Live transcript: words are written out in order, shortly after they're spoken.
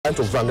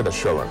kind of branded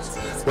assurance.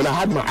 When I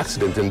had my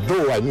accident, and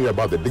though I knew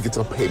about the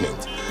digital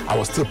payment, I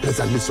was still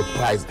pleasantly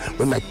surprised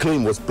when my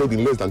claim was paid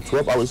in less than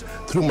 12 hours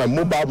through my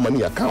mobile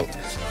money account.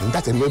 And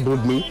that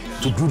enabled me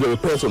to do the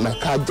repairs on my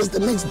car just the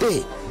next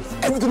day.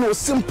 Everything was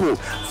simple,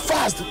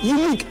 fast,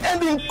 unique,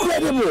 and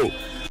incredible.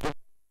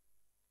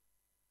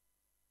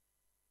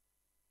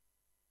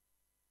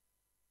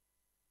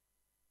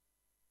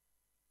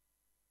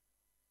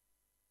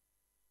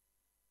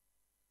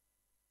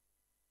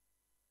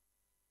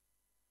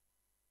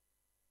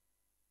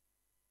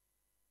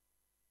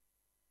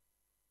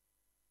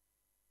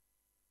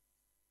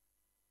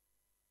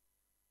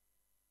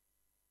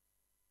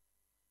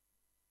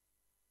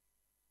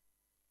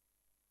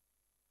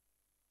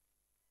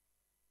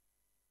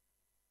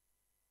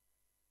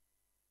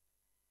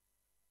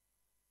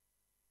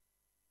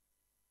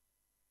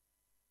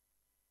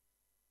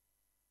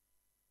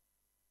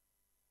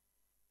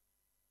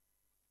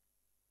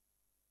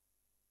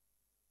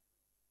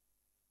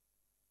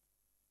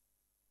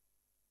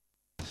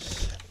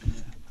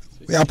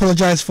 We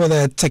apologize for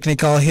the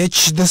technical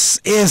hitch. This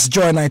is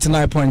Joy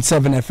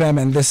 99.7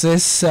 FM, and this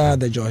is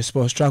the Joy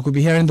Sports Track. We'll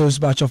be hearing those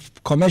batch of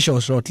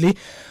commercials shortly.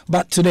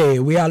 But today,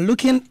 we are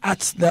looking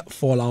at the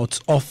fallout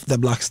of the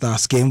Black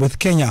Stars game with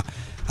Kenya.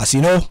 As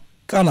you know,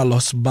 Ghana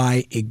lost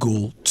by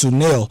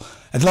 1-0.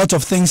 A lot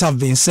of things have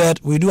been said.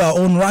 We do our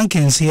own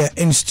rankings here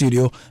in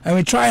studio, and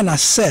we try and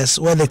assess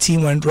where the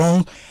team went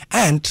wrong,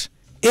 and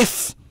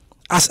if,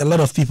 as a lot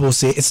of people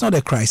say, it's not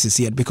a crisis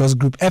yet because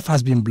Group F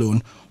has been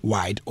blown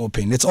wide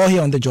open. It's all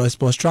here on the Joy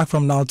Sports Track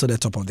from now to the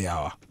top of the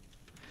hour.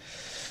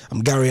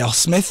 I'm Gary L.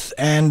 Smith,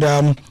 and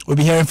we'll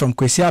be hearing from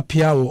Kwesi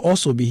Appiah. We'll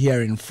also be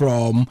hearing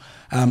from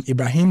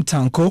Ibrahim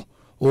Tanko.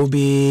 We'll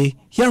be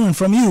hearing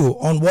from you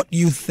on what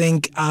you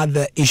think are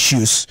the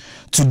issues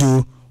to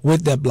do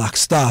with the Black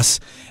Stars.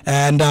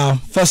 And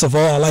first of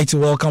all, I'd like to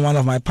welcome one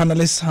of my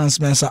panelists, Hans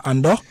Mensah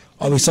Andor,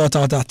 while we sort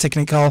out our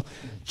technical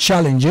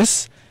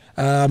challenges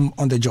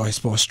on the Joy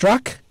Sports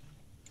Track.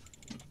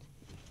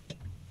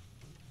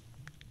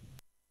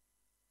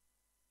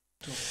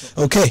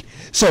 Okay,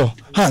 so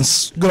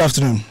Hans, good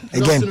afternoon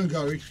again. Good afternoon,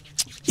 Gary.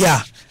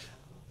 Yeah,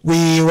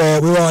 we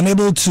were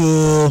unable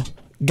to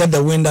get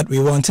the win that we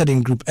wanted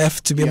in Group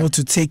F to be able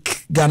to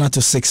take Ghana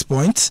to 6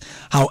 points.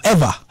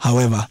 However,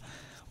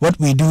 what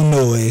we do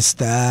know is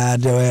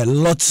that there were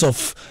lots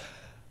of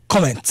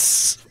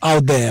comments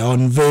out there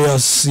on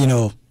various,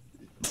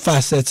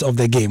 facets of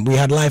the game. We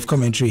had live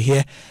commentary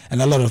here,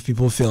 and a lot of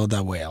people felt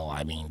that,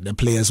 the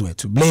players were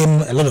to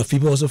blame. A lot of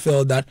people also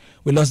felt that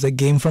we lost the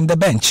game from the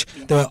bench.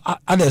 There were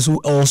others who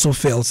also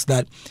felt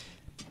that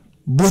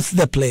both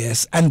the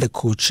players and the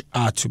coach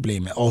are to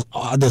blame.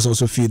 Others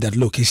also feel that,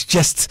 look, it's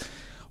just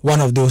one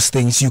of those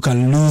things. You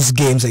can lose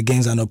games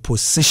against an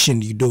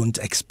opposition you don't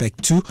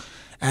expect to,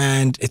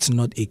 and it's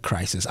not a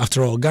crisis.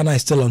 After all, Ghana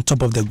is still on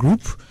top of the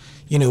group,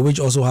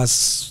 which also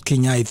has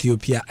Kenya,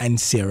 Ethiopia, and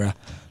Sierra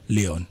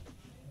Leone.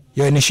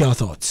 Your initial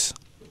thoughts?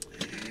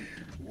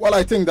 Well,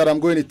 I think that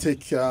I'm going to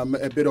take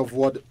a bit of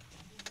what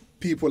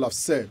people have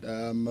said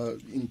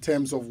in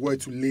terms of where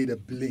to lay the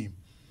blame.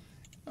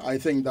 I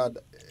think that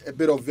a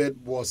bit of it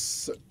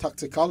was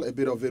tactical, a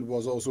bit of it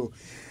was also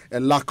a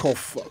lack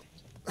of,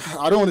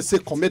 I don't want to say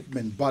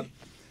commitment, but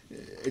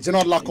a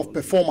general lack of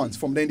performance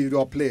from the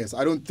individual players.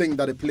 I don't think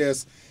that the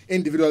players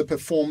individually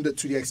performed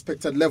to the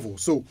expected level.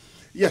 So,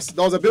 yes,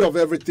 there was a bit of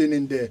everything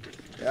in there.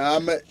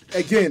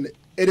 Again,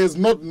 it is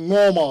not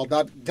normal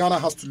that Ghana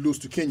has to lose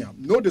to Kenya.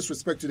 No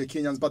disrespect to the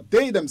Kenyans, but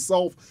they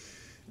themselves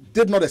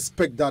did not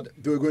expect that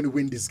they were going to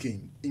win this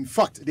game. In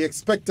fact, they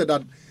expected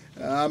that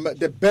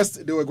the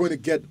best they were going to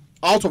get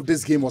out of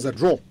this game was a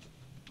draw.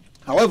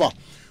 However,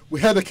 we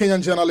heard the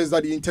Kenyan journalist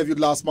that he interviewed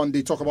last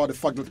Monday talk about the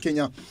fact that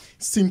Kenya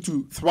seemed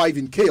to thrive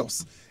in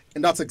chaos.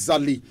 And that's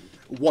exactly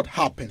what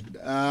happened.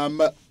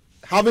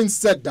 Having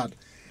said that,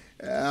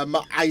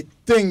 I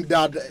think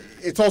that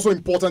it's also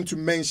important to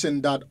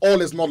mention that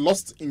all is not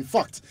lost. In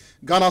fact,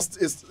 Ghana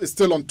is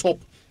still on top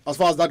as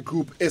far as that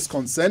group is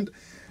concerned.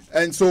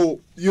 And so,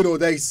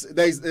 there's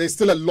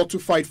still a lot to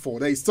fight for.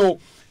 There is still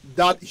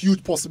that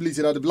huge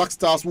possibility that the Black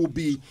Stars will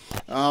be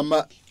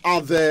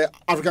at the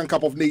African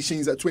Cup of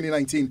Nations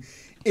 2019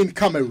 in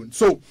Cameroon.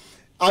 So,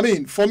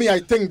 for me, I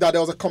think that there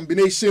was a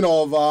combination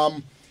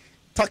of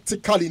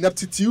tactical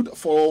ineptitude,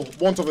 for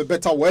want of a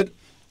better word,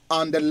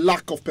 and the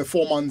lack of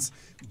performance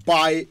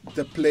by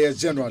the players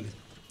generally.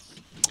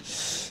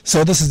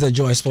 So this is the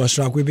Joy Sports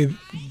Track. We'll be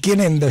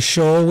beginning the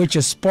show, which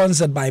is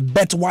sponsored by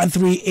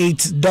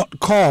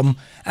Bet138.com,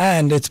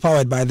 and it's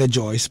powered by the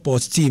Joy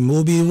Sports team.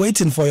 We'll be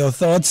waiting for your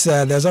thoughts.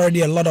 There's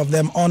already a lot of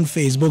them on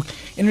Facebook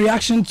in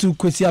reaction to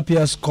Kwesi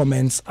Appiah's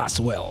comments as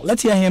well.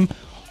 Let's hear him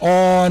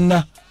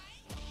on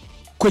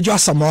Kwadwo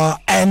Asamoah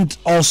and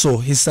also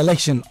his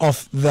selection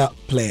of the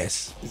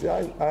players. You see,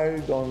 I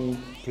don't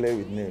play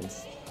with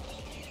names.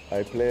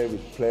 I play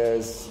with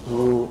players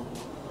who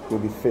will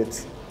be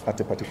fit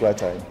at a particular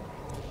time.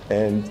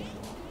 And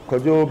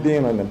Kwadwo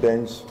being on the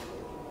bench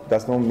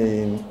does not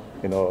mean,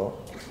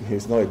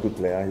 he's not a good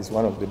player. He's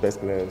one of the best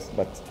players.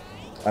 But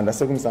under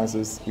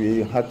circumstances,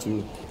 we had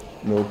to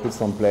put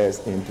some players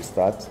in to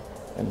start,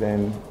 and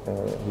then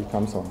he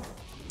comes on.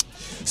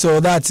 So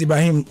that's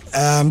Ibrahim.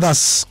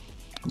 That's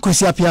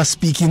Kwesi Appiah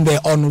speaking there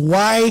on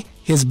why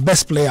his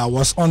best player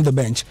was on the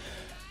bench.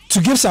 To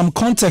give some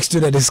context to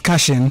the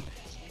discussion,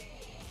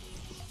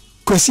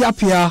 Kwesi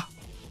Appiah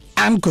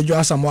and Kojo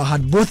Asamoah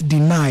had both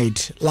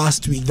denied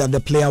last week that the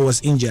player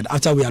was injured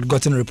after we had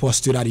gotten reports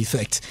to that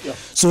effect. Yeah.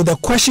 So the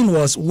question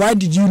was, why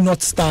did you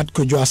not start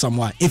Kojo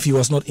Asamoah if he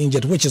was not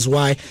injured? Which is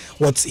why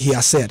what he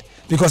has said.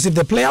 Because if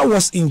the player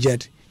was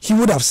injured, he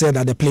would have said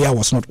that the player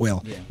was not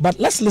well. Yeah. But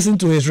let's listen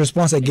to his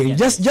response again,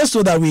 just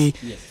so that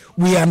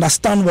we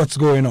understand what's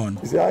going on.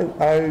 You see,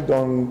 I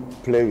don't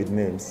play with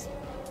names.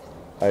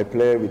 I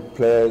play with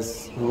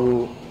players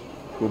who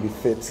will be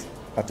fit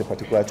at a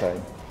particular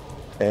time.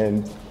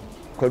 And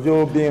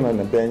Kojo being on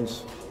the bench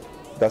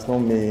does not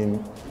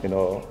mean,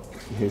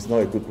 he's not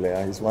a good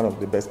player. He's one of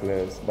the best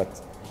players.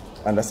 But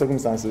under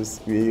circumstances,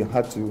 we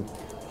had to,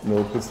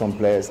 put some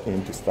players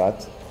in to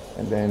start,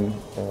 and then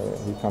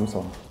he comes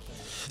on.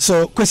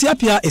 So Kwesi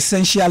Appiah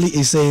essentially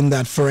is saying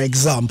that, for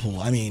example,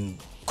 Kojo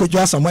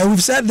Asamoah,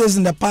 we've said this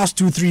in the past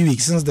 2-3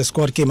 weeks since the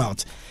squad came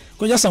out.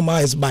 Kojo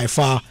Asamoah is by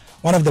far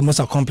one of the most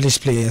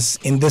accomplished players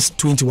in this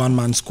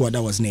 21-man squad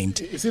that was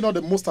named. Is he not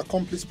the most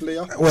accomplished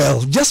player?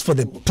 Well, just for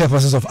the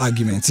purposes of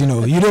argument, you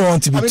don't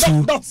want to be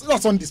too...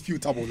 That's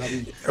undisputable.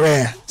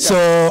 Yeah.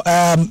 So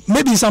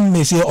maybe some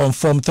may say on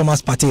form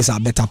Thomas Partey is a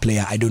better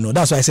player. I don't know.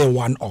 That's why I say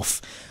one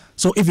off.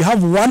 So if you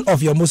have one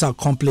of your most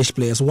accomplished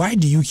players, why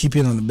do you keep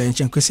him on the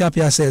bench? And Kwesi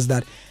Appiah says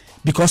that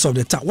because of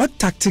the what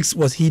tactics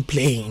was he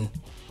playing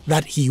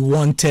that he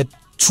wanted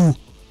to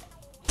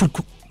put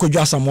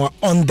Kojo Asamoah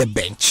on the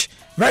bench?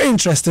 Very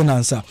interesting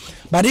answer.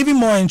 But even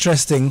more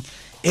interesting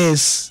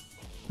is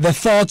the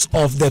thoughts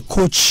of the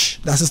coach,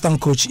 the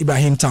assistant coach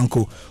Ibrahim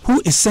Tanko,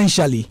 who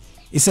essentially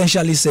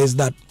says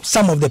that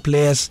some of the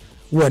players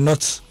were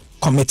not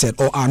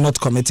committed or are not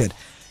committed.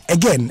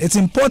 Again, it's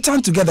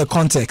important to get the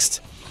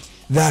context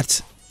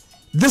that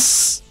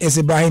this is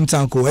Ibrahim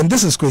Tanko and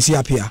this is Kwesi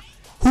Appiah,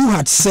 who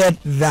had said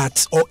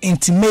that or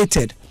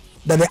intimated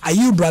that the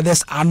Ayew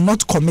brothers are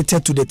not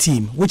committed to the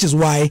team, which is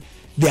why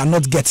they are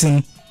not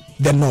getting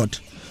the nod.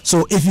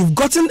 So if you've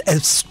gotten a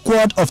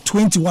squad of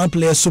 21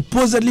 players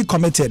supposedly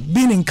committed,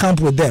 being in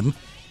camp with them,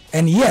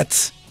 and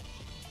yet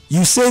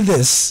you say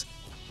this,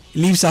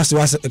 leaves us to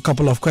ask a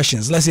couple of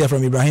questions. Let's hear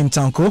from Ibrahim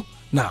Tanko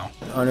now.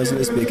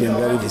 Honestly speaking,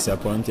 very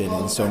disappointed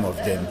in some of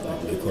them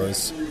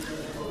because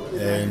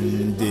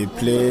they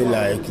play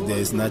like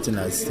there's nothing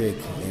at stake.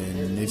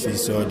 And if you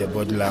saw the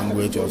body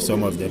language of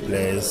some of the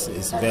players,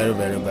 it's very,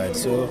 very bad.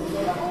 So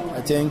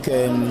I think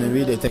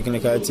we, the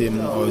technical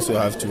team, also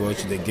have to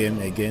watch the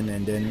game again,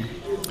 and then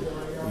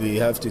we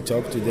have to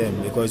talk to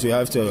them because we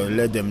have to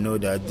let them know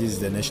that this is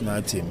the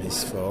national team.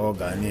 It's for all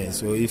Ghanaians.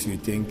 So if you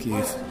think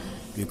if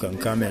you can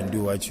come and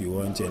do what you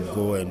want and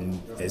go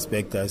and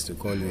expect us to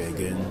call you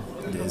again,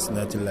 there's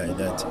nothing like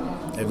that.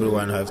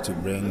 Everyone have to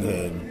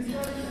bring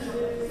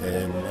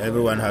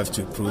everyone has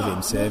to prove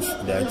himself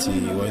that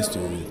he wants to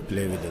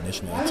play with the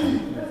national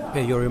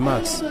team. Your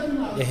remarks,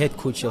 the head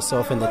coach,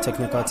 yourself and the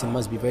technical team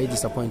must be very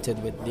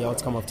disappointed with the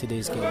outcome of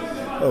today's game.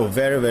 Oh,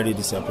 very, very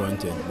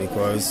disappointed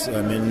because,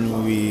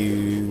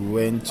 we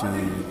went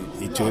to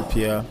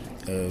Ethiopia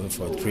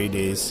for 3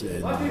 days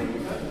and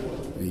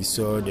we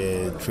saw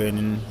the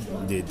training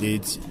they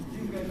did,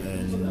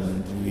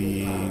 and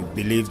we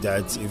believe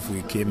that if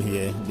we came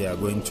here, they are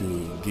going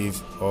to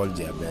give all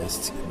their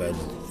best. But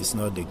it's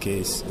not the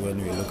case.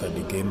 When we look at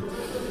the game,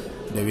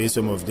 the way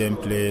some of them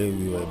play,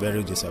 we were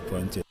very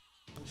disappointed.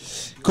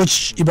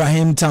 Coach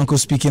Ibrahim Tanko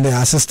speaking, the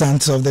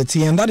assistant of the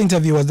team. That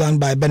interview was done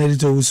by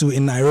Benedict Owusu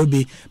in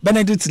Nairobi.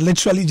 Benedict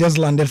literally just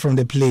landed from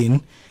the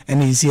plane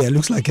and he's here.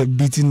 Looks like a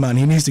beaten man.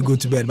 He needs to go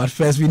to bed. But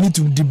first, we need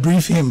to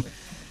debrief him.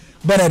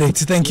 Benedict,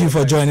 thank you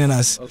for joining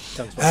us.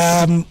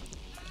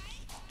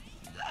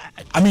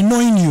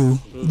 Knowing you,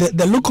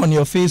 the look on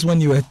your face when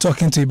you were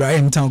talking to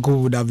Ibrahim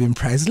Tanko would have been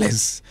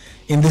priceless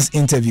in this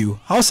interview.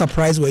 How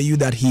surprised were you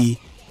that he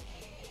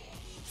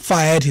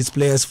fired his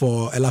players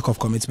for a lack of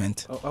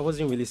commitment? I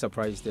wasn't really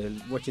surprised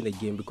watching the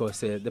game because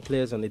the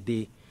players on the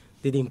day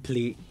didn't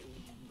play,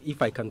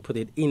 if I can put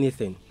it,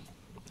 anything.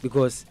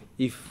 Because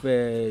if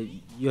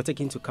you're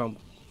taken to camp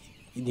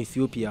in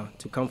Ethiopia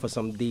to come for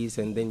some days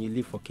and then you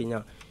leave for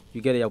Kenya,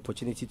 you get the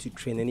opportunity to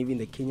train, and even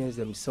the Kenyans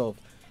themselves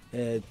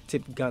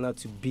tip Ghana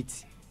to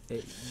beat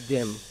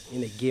them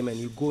in a game, and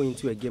you go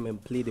into a game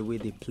and play the way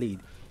they played,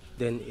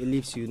 then it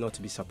leaves you not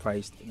to be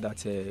surprised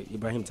that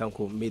Ibrahim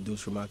Tanko made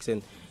those remarks.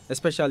 And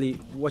especially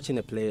watching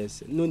the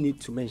players, no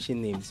need to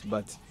mention names,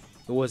 but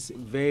it was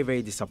very,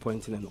 very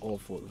disappointing and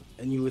awful.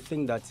 And you would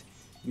think that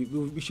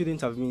we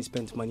shouldn't have even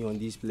spent money on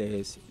these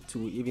players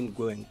to even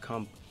go and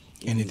camp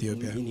in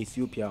Ethiopia. In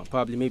Ethiopia.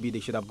 Probably maybe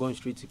they should have gone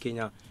straight to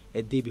Kenya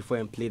a day before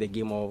and play the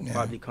game, or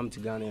probably come to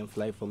Ghana and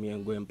fly from here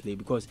and go and play.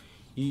 Because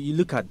you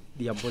look at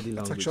their body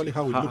language, actually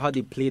how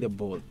they play the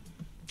ball.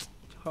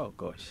 Oh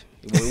gosh,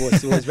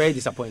 it was very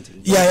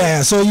disappointing.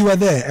 Yeah. So you were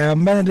there,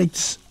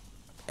 Benedict.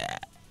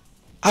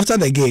 after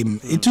the game,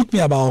 it took me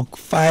about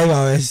 5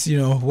 hours,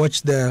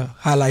 watch the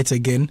highlights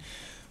again,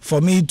 for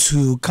me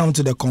to come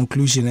to the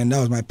conclusion, and that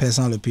was my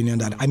personal opinion,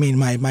 that,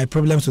 my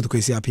problems with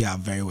Kwesi Appiah are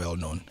very well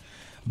known.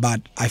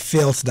 But I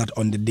felt that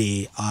on the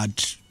day,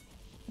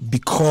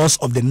 because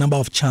of the number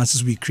of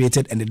chances we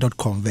created and did not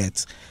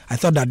convert, I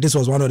thought that this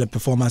was one of the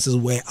performances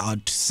where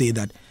I'd say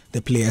that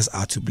the players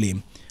are to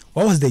blame.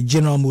 What was the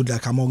general mood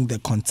like among the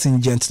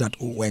contingent that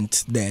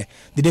went there?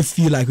 Did they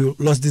feel like we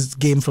lost this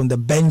game from the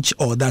bench,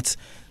 or that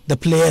the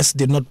players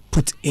did not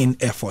put in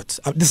effort?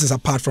 This is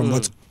apart from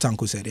what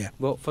Tanko said, yeah.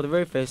 Well, for the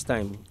very first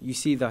time, you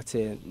see that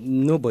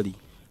nobody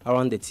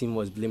around the team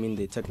was blaming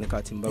the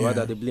technical team, but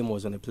rather the blame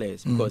was on the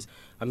players. Because,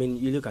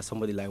 you look at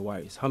somebody like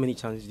Waris. How many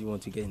chances do you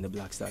want to get in the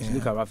Black Stars? You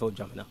look at Raphael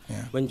Jamina.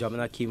 When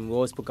Jamina came, we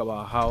all spoke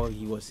about how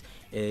he was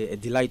a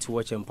delight to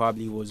watch and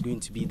probably was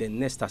going to be the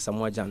next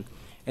Asamoah Gyan.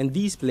 And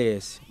these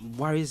players,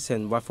 Waris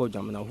and Raphael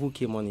Jamina, who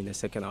came on in the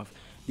second half,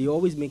 they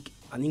always make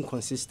an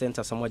inconsistent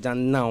Asamoah Gyan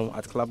now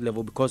at club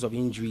level because of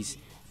injuries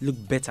look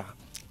better.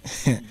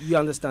 You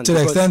understand? To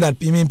the extent that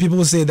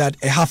people say that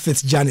a half-fit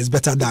Gyan is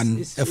better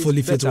than a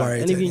fully fit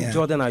Waris. And even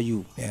Jordan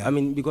Ayew.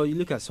 Because you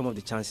look at some of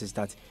the chances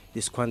that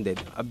they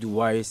squandered, Abdul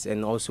Waris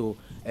and also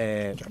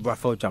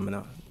Raphael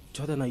Jamina.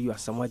 Jordan Ayew,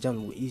 Asamoah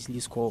Gyan will easily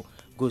score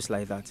goals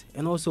like that.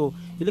 And also,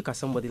 you look at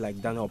somebody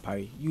like Daniel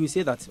Opare. You will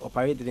say that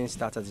Opare didn't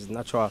start at his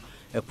natural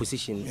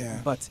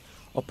position, but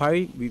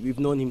Opare, we've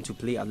known him to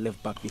play at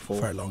left back before.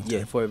 For a long time.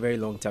 Yeah, for a very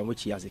long time,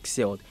 which he has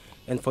excelled.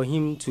 And for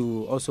him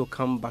to also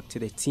come back to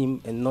the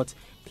team and not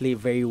play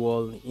very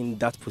well in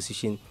that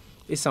position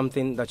is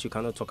something that you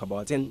cannot talk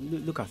about.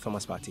 And look at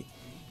Thomas Partey.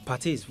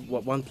 Partey is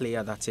one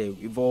player that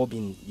we've all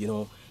been,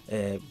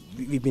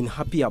 we've been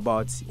happy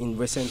about in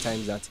recent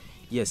times, that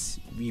yes,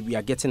 we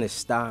are getting a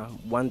star,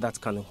 one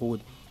that can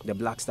hold the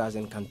Black Stars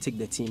and can take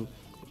the team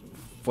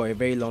for a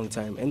very long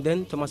time. And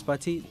then Thomas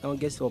Partey now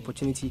gets the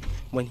opportunity.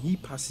 When he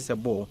passes a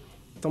ball,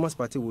 Thomas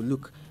Partey will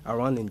look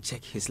around and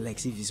check his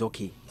legs if he's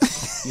okay.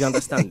 You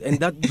understand? And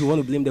that, you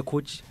want to blame the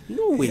coach?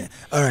 No way. Yeah.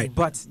 All right.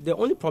 But the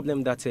only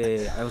problem that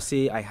I would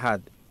say I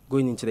had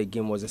going into the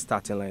game was the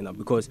starting lineup,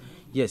 because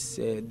yes,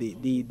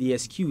 the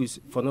excuse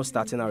for not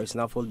starting Aris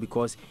Nafford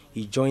because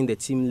he joined the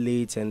team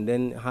late and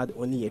then had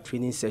only a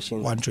training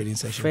session. One training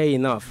session. Fair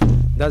enough.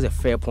 That's a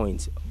fair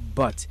point.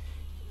 But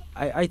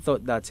I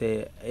thought that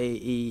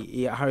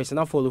Harrison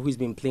Nafford, who's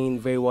been playing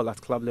very well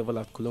at club level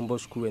at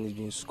Columbus Crew and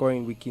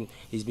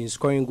he's been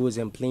scoring goals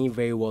and playing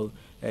very well,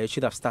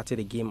 should have started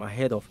the game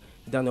ahead of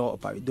Daniel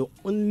Opare. The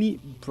only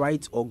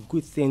bright or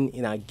good thing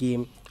in our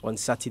game on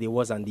Saturday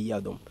was Andy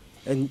Yadom.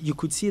 And you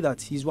could see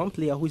that he's one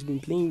player who's been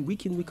playing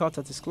week in, week out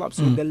at his club.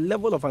 So the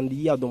level of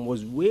Andy Yadom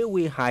was way,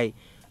 way high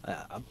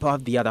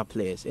above the other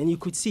players. And you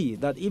could see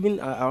that even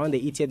around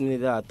the 80th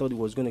minute, I thought he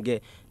was going to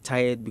get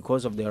tired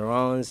because of the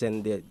runs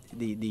and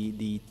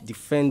the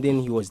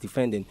defending he was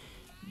defending.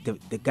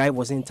 The guy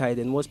wasn't tired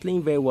and was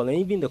playing very well. And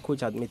even the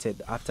coach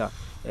admitted after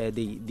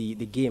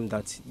the game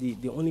that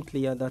the only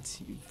player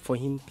that for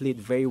him played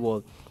very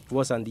well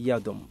was Andy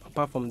Yadom.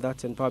 Apart from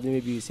that, and probably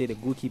maybe you say the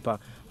goalkeeper,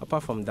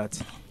 apart from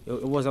that,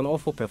 it was an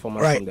awful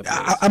performance from the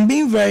players. I'm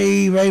being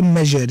very, very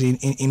measured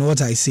in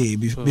what I say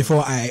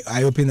before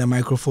I open the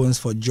microphones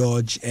for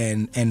George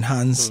and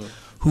Hans,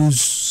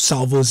 whose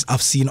salvos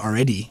I've seen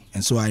already,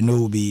 and so I know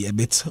will be a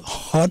bit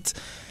hot,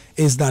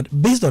 is that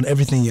based on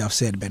everything you have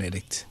said,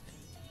 Benedict,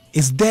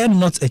 is there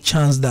not a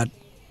chance that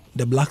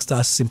the Black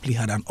Stars simply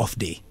had an off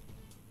day?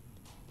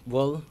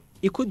 Well,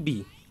 it could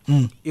be.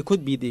 It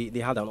could be they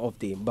had an off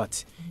day,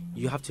 but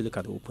you have to look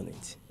at the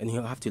opponent and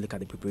you have to look at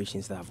the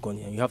preparations that have gone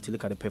here. You have to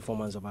look at the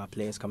performance of our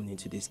players coming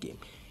into this game.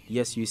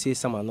 Yes, you say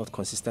some are not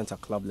consistent at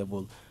club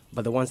level,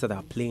 but the ones that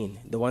are playing,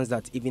 the ones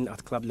that even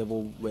at club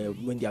level,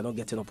 when they are not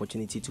getting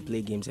opportunity to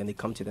play games and they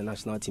come to the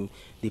national team,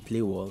 they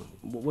play well.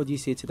 What do you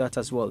say to that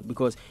as well?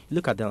 Because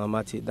look at Daniel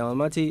Amate. Daniel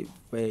Amate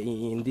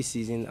in this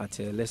season at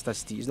Leicester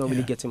City is not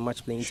really getting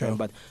much playing time,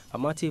 but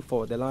Amate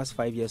for the last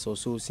 5 years or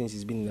so since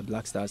he's been in the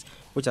Black Stars,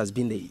 which has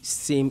been the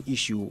same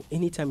issue.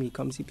 Anytime he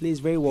comes, he plays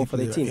very well for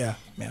the team.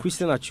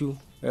 Christian Achu,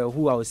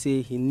 who I would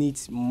say he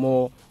needs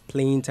more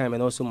playing time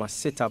and also must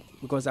set up,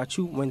 because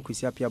Achu, when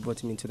Kwesi Appiah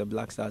brought him into the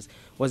Black Stars,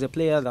 was a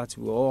player that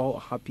we were all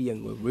happy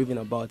and were raving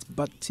about.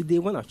 But today,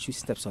 when Achu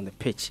steps on the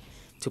pitch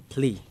to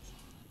play,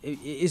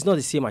 it's not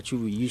the same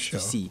Achu we used to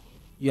see.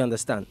 You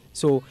understand?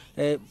 So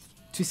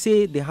to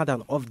say they had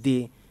an off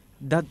day,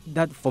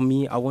 that for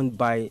me, I won't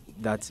buy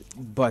that.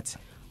 But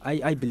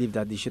I believe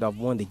that they should have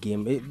won the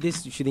game.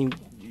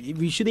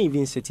 We shouldn't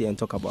even sit here and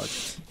talk about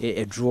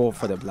a draw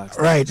for the Black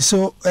Stars. Right.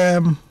 So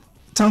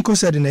Tanko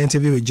said in the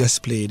interview we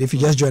just played, if you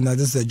just joined us,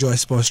 this is the Joy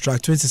Sports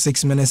Track,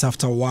 26 minutes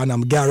after 1.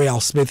 I'm Gary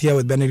Al-Smith here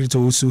with Benedict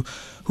Owusu,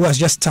 who has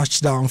just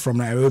touched down from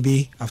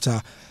Nairobi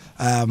after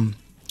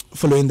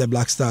following the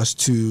Black Stars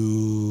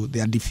to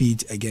their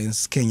defeat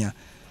against Kenya.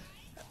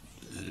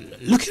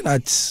 Looking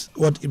at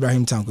what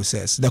Ibrahim Tanko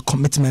says, the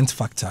commitment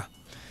factor,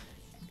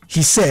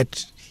 he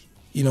said,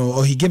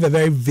 or he gave a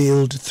very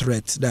veiled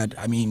threat that,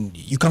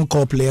 you can't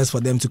call players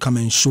for them to come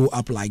and show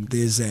up like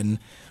this and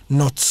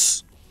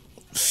not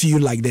feel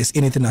like there's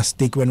anything at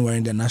stake when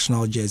wearing the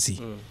national jersey.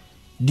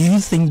 Do you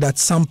think that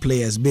some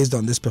players, based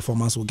on this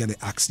performance, will get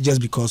the axe just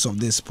because of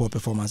this poor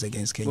performance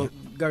against Kenya? Well,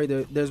 Gary,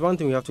 there's one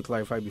thing we have to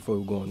clarify before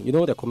we go on. You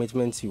know, the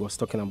commitments he was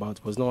talking about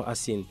was not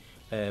as in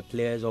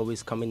players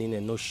always coming in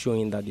and not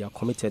showing that they are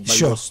committed, but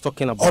he was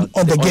talking about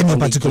on the game in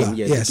particular.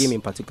 The game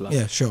in particular.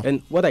 Yeah, sure.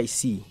 And what I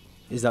see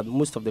is that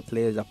most of the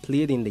players that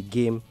played in the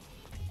game,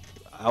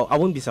 I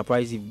won't be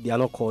surprised if they are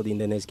not called in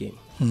the next game.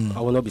 I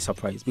will not be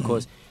surprised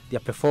because their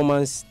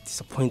performance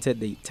disappointed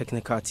the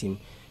technical team.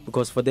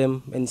 Because for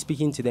them, and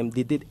speaking to them,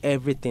 they did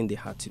everything they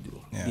had to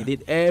do. Yeah. They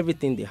did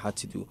everything they had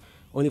to do,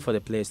 only for the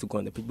players to go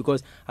on the pitch.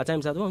 Because at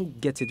times I don't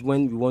get it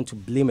when we want to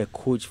blame a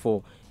coach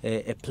for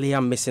a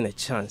player missing a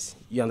chance.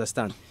 You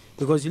understand?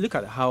 Because you look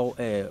at how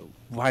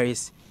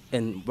Warriors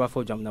and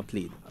Raphael Jamna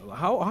played.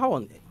 How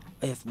on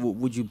earth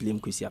would you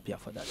blame Kwesi Appiah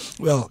for that?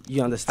 Well,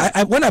 you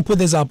understand? When I put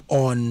this up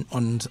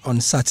on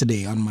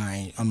Saturday on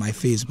my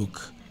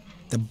Facebook,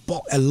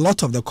 a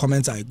lot of the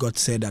comments I got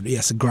said that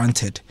yes,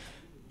 granted.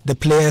 The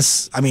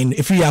players, I mean,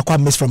 if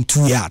Yakwa missed from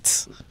 2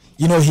 yards,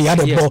 you know, he had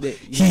a ball.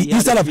 He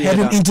instead of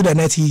heading into the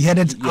net, he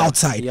headed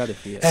outside.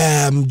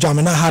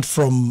 Jamina had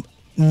from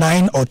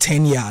 9 or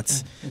 10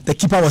 yards. The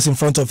keeper was in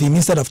front of him.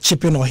 Instead of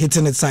chipping or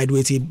hitting it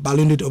sideways, he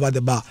ballooned it over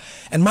the bar.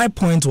 And my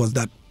point was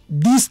that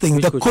these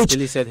things, the coach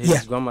said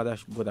his grandmother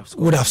would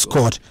have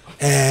scored.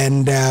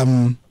 And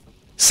a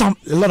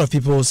lot of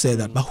people say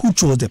that, but who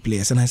chose the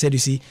players? And I said, you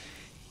see,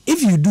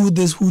 if you do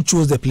this, who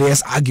chose the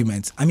players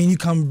argument, I mean, you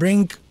can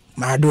bring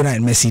Maradona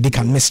and Messi, they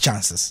can miss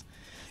chances,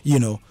 you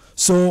know.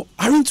 So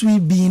aren't we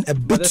being a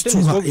bit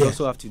too hard? What we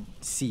also have to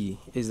see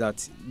is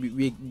that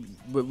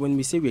when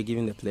we say we're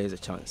giving the players a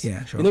chance,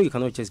 yeah, sure. You know, you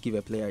cannot just give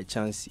a player a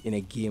chance in a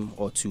game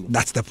or two.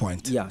 That's the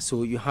point. Yeah,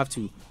 so you have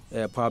to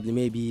probably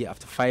maybe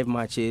after 5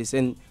 matches,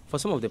 and for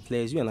some of the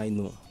players, you and I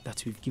know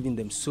that we've given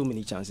them so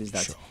many chances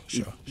that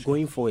if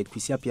going forward,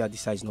 Kwesi Appiah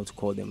decides not to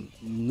call them,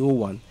 no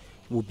one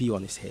will be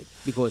on his head.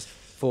 Because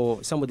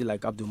for somebody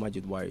like Abdul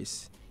Majid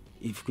Waris,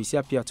 if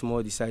Kwesi Appiah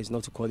tomorrow decides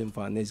not to call him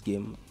for our next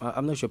game,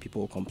 I'm not sure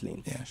people will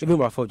complain. Yeah, sure. Even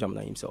Raphael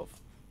Jamna himself.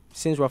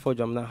 Since Raphael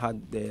Jamna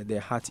had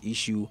the heart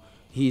issue,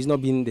 he's not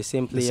been the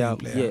same player.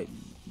 Yeah.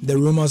 The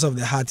rumors of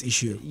the heart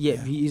issue.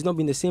 Yeah, he's not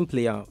been the same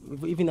player,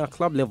 even at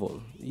club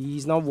level.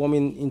 He's now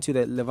warming into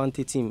the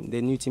Levante team,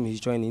 the new team he's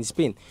joining in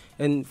Spain.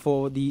 And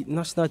for the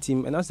national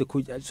team, and as the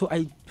coach, so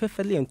I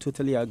perfectly and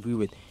totally agree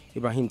with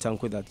Ibrahim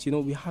Tanko that, you know,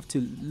 we have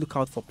to look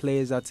out for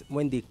players that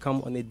when they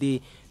come on a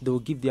day, they will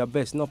give their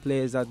best, not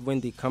players that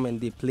when they come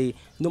and they play,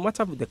 no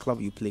matter the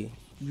club you play,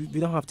 we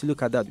don't have to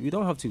look at that. We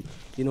don't have to,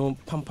 you know,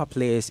 pamper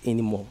players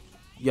anymore.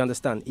 You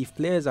understand? If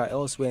players are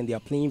elsewhere and they are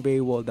playing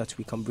very well, that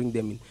we can bring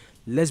them in.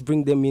 Let's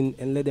bring them in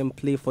and let them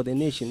play for the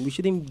nation. We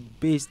shouldn't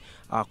base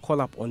our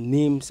call-up on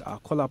names, our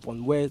call-up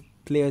on where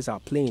players are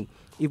playing.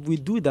 If we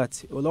do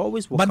that, it will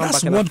always come back. But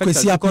that's what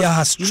Kwesi Appiah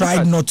has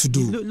tried not to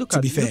do, look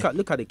to be fair.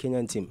 Look at the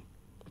Kenyan team.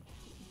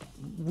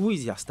 Who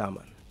is your star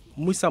man?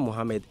 Musa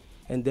Mohammed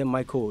and then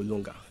Michael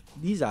Olunga.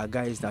 These are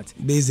guys that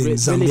based in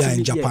Zambia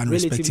and Japan,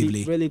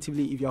 respectively.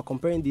 Relatively, if you are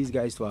comparing these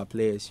guys to our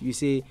players, you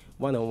say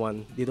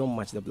one-on-one, they don't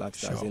match the Black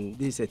Stars. Sure. And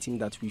this is a team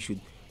that we should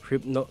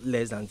rip not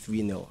less than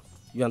 3-0.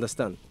 You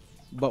understand?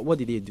 But what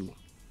did they do?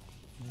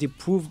 They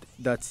proved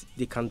that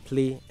they can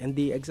play, and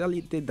they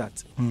exactly did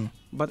that.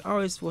 But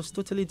ours was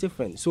totally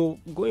different. So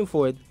going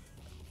forward,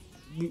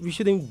 we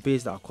shouldn't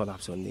base our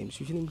collapse on names.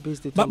 We shouldn't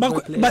base it on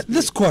players. But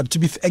this squad, to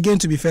be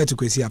fair to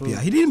Kwesi Appiah,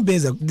 he didn't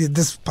base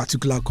this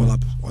particular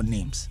collapse on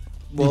names.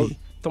 Well,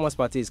 Thomas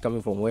Partey is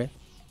coming from where?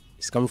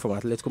 He's coming from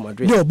Atletico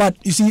Madrid. No, but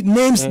you see,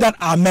 names that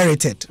are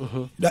merited.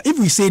 If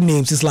we say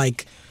names, it's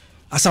like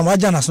Asamoah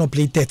Gyan has not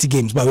played 30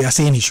 games, but we are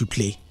saying he should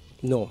play.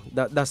 No,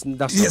 that's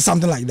not,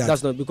 something like that.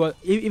 That's not, because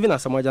even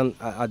Asamoah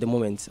Gyan at the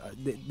moment,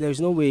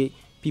 there's no way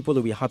people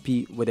will be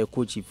happy with a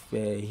coach if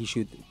he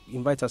should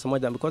invite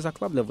Asamoah Gyan, because at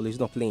club level he's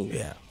not playing.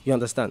 Yeah. You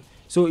understand?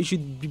 So it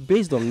should be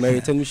based on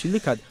merit, and we should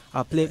look at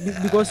our players,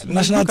 because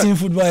national team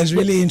football is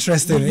really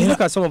interesting. You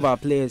look at some of our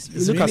players.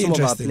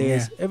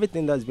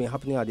 Everything that's been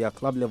happening at their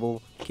club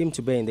level came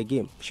to bear in the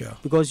game. Sure.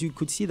 Because you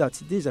could see that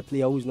this is a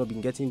player who's not been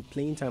getting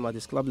playing time at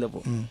this club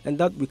level, and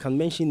that we can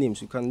mention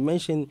names. We can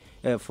mention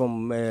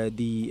from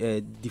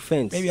the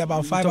defense. Maybe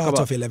about 5 out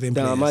of 11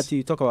 players. Matthew,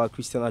 you talk about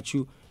Christian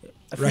Achu.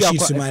 Rashid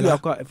Sumaila.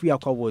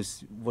 Fiakwa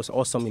was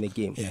awesome in the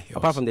game. Yeah,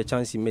 apart from the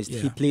chance he missed,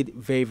 he played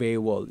very, very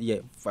well. Yeah,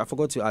 I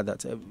forgot to add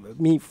that.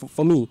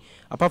 For me,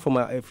 apart from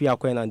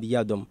Fiakwa and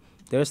Diadom,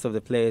 the rest of the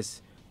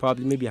players,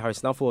 probably maybe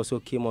Harris Nafo also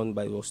came on,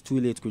 but it was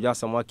too late. Kuja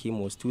Samoa came,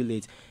 was too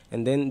late.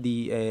 And then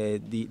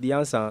the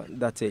answer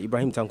that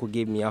Ibrahim Tanko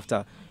gave me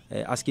after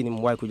asking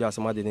him why Kuja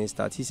Samoa didn't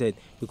start, he said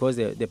because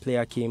the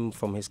player came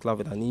from his club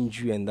with an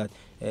injury, and that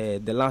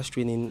the last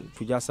training,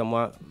 Kuja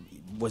Samoa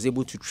was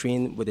able to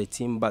train with the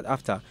team, but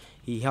after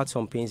he had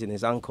some pains in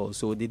his ankle,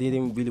 so they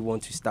didn't really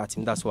want to start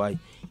him. That's why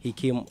he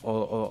came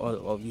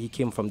or he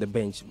came from the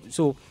bench.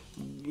 So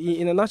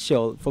in a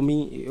nutshell, for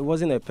me, it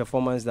wasn't a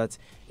performance that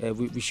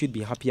we should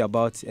be happy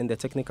about, and the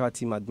technical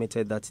team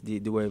admitted that they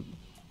were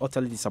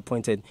utterly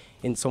disappointed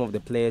in some of the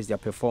players, their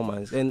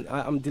performance. And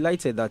I'm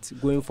delighted that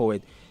going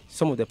forward,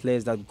 some of the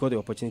players that got the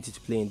opportunity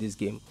to play in this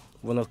game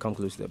will not come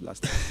close to the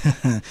Blast.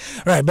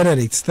 Right,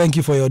 Benedict, thank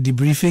you for your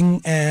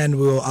debriefing, and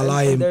we'll allow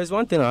him. There's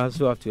one thing I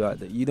also have to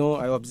add.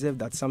 I observed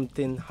that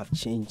something have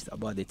changed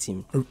about the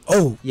team.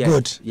 Oh, yeah,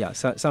 good. Yeah,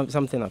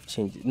 something have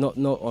changed. Not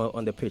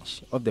on the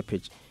pitch, off the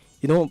pitch.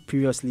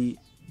 Previously,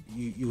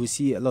 you will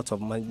see a lot of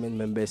management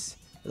members,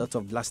 a lot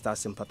of Black Stars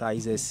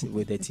sympathizers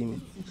with the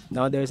team.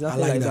 Now there is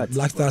nothing like that.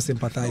 Black Stars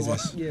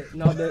sympathizers. Yeah.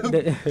 Now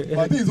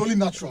I think it's only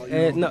natural.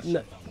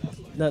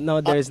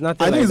 Now there is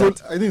nothing like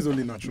that. I think it's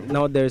only natural.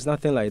 Now there is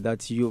nothing like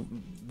that.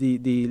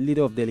 The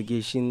leader of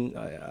delegation,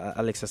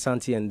 Alex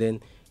Asante, and then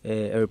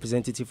a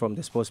representative from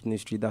the sports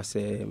ministry, that's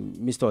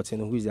Mr.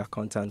 Oteno, who is the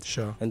accountant.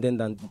 Sure. And then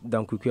Dan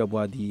Kuku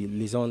Abua, the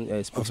liaison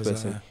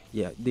spokesperson.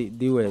 Yeah,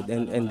 they were,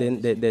 and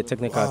then the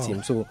technical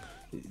team. So,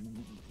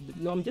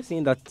 no, I'm just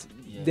saying that.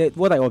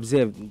 What I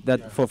observed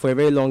that for a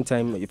very long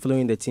time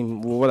following the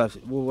team,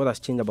 what has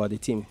changed about the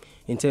team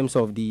in terms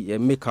of the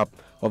makeup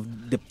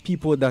of the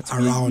people that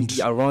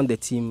around the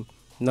team.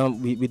 Now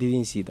we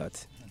didn't see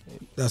that.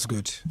 That's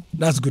good.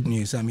 That's good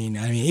news. I mean,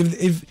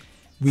 if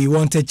we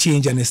wanted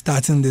change and it's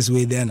starting this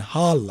way, then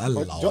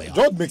hallelujah.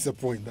 George makes a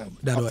point that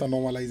after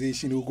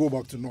normalization, it will go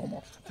back to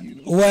normal.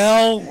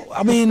 Well,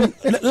 I mean,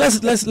 let's.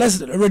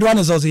 Redwan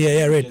is also here.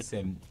 Yeah, Red. Just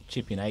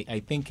chip in. I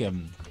think.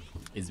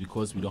 It's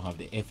because we don't have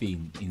the FA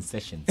in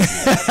session.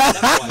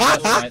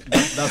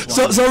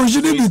 So we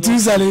shouldn't be too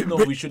celebrating.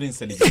 No, we shouldn't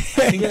celebrate.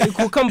 I think it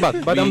could come back,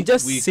 but I'm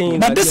just saying.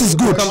 But this is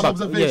good.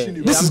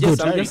 This is good.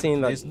 I'm just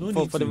saying that there's no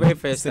need for the very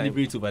first time.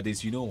 Celebrate over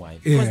this. You know why?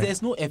 Because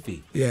there's no FA.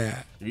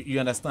 Yeah.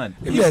 You understand?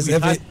 Yes,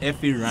 if we had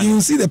FA running, you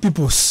will see the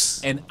peoples.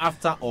 And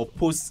after or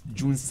post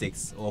June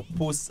 6 or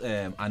post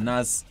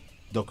Anas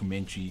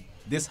documentary,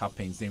 this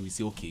happens. Then we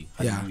say, okay,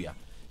 hallelujah.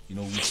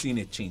 We've seen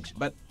a change.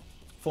 But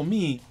for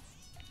me,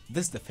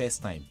 this is the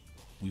first time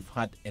we've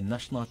had a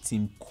national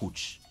team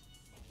coach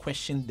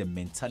question the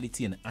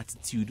mentality and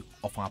attitude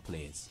of our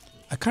players.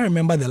 I can't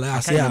remember the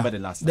last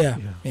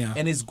time. Yeah.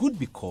 And it's good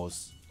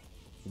because,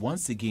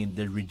 once again,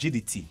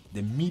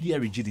 the media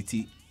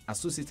rigidity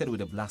associated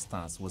with the Black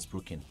Stars was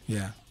broken.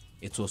 Yeah.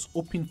 It was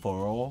open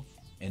for all,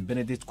 and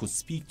Benedict could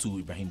speak to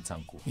Ibrahim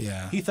Tanko.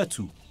 Yeah.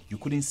 Hitherto, you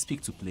couldn't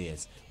speak to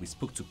players. We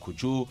spoke to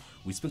Kojo.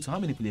 We spoke to how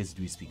many players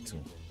do we speak to?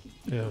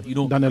 Yeah,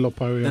 Daniel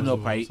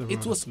Opari.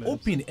 It was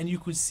open, and you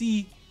could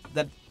see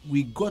that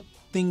we got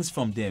things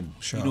from them.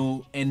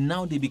 Sure. And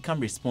now they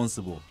become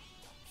responsible.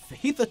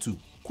 Hitherto,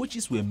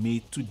 coaches were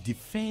made to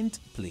defend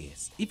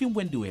players, even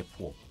when they were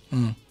poor.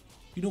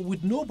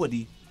 With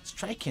nobody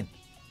striking.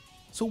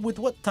 So with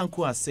what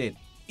Tanko has said,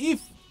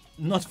 if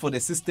not for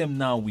the system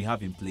now we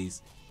have in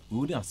place, we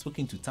wouldn't have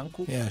spoken to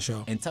Tanko. Yeah,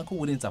 sure. And Tanko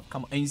wouldn't have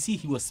come. And you see,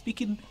 he was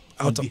speaking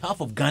on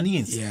behalf of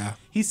Ghanaians. Yeah.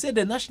 He said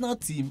the national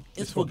team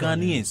is for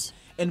Ghanaians.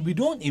 And we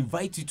don't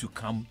invite you to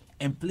come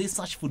and play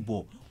such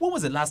football. When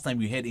was the last time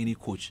you heard any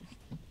coach,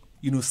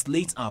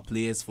 slate our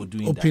players for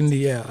doing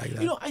openly, that? Like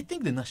that. I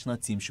think the national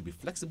team should be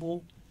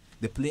flexible.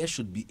 The players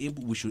should be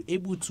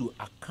able to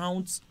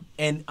account.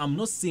 And I'm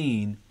not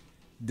saying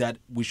that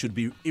we should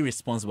be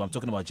irresponsible. I'm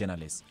talking about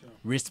journalists. Sure.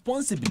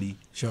 Responsibly,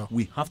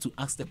 we have to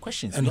ask the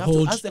questions. And we have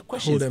hold to ask the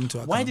questions. Them to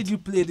why did you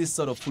play this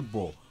sort of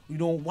football?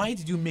 Why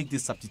did you make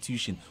this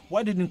substitution?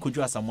 Why didn't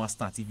Kojo Asamoah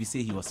start if you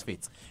say he was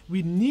fit?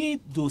 We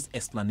need those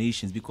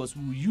explanations because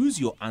we will use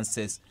your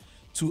answers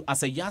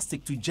as a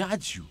yardstick to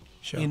judge you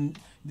in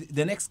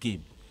the next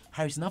game.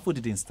 Harrison Afful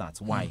didn't start.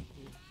 Why?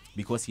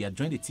 Because he had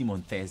joined the team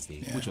on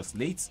Thursday, which was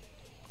late.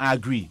 I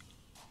agree.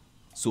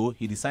 So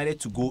he decided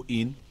to go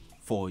in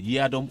for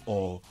Yadom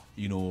or,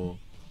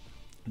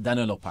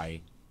 Daniel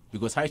Opari.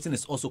 Because Harrison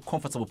is also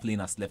comfortable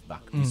playing as left back.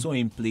 We saw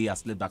him play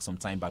as left back some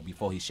time back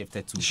before he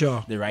shifted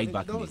to the right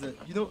back.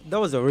 That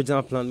was the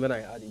original plan when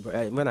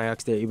I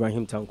asked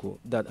Ibrahim Tanko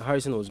that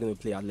Harrison was going to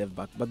play at left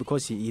back, but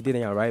because he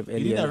didn't arrive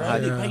early and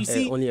had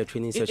only a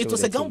training session. It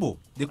was a gamble.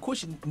 The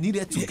coach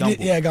needed to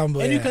gamble.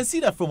 Gamble. And you can see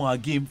that from our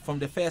game, from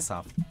the first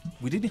half,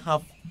 we didn't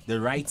have the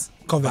right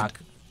back.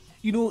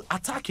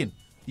 Attacking.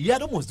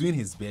 Yadom was doing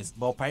his best,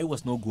 but Opari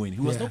was not going.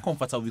 He was not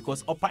comfortable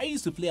because Opari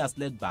used to play as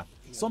left back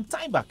some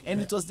time back, and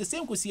it was the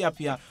same Kwesi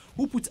Appiah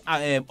who put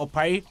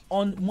Opari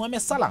on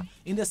Mohamed Salah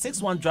in the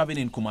 6-1 driving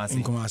in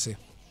Kumasi.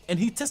 And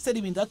he tested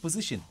him in that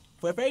position.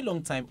 For a very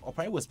long time,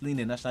 Opari was playing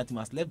the national team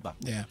as left back.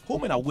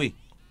 Home and away,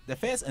 the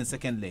first and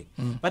second leg.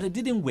 But it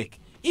didn't work.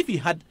 If he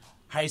had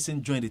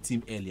Harrison joined the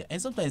team earlier, and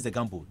sometimes the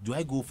gamble, do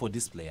I go for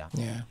this player?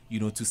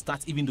 To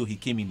start even though he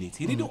came in late.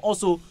 He didn't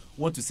also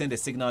want to send a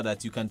signal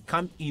that you can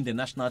come in the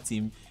national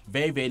team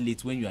very, very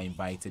late when you are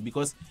invited,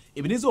 because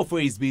Ebenezer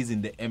Ofori is based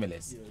in the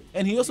MLS,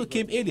 and he also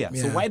came earlier.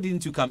 So why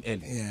didn't you come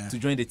early to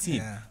join the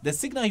team? The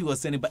signal he was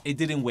sending, but it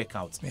didn't work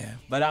out.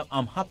 But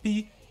I'm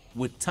happy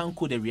with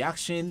Tanko, the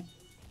reaction.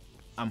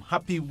 I'm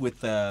happy with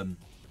the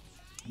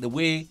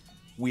way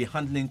we're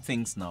handling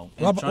things now.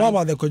 What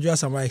about the Kojo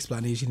Asamoah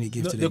explanation he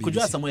gave to the BBC? The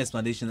Kojo Asamoah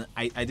explanation,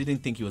 I didn't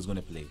think he was going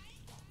to play.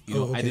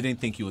 I didn't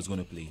think he was going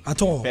to play.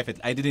 At all? Perfect.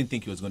 I didn't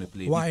think he was going to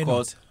play. Why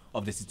because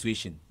of the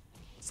situation.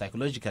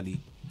 Psychologically,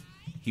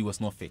 he was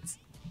not fit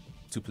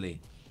to play.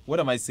 What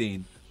am I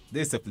saying?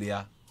 There's a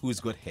player who's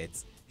got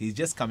hurt. He's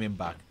just coming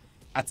back.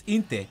 At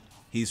Inter,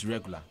 he's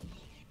regular.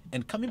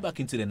 And coming back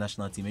into the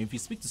national team, and if you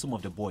speak to some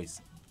of the boys,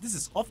 this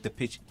is off the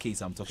pitch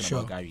case I'm talking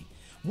about, Gary.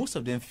 Most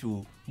of them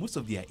feel most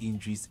of their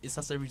injuries is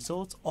as a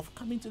result of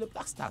coming to the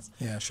Black Stars.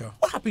 Yeah, sure.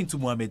 What happened to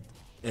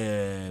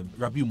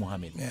Rabiu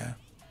Mohammed? Yeah.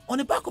 On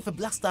the back of a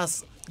Black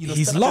Stars,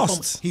 he's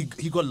lost. He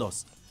got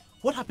lost.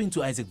 What happened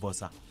to Isaac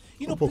Bossa?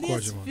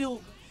 Players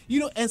feel,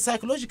 and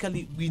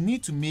psychologically, we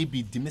need to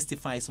maybe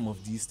demystify some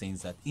of these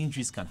things, that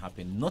injuries can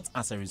happen, not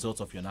as a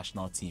result of your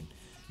national team.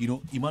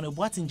 Emmanuel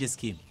Boateng just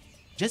came.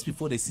 Just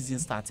before the season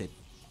started,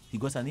 he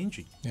got an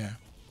injury. Yeah.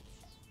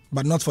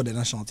 But not for the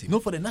national team.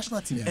 Not for the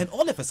national team. Yeah. And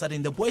all of a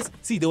sudden, the boys...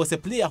 See, there was a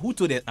player who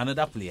told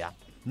another player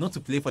not to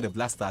play for the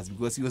Black Stars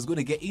because he was going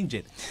to get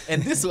injured.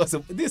 And this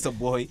is a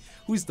boy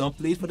who's not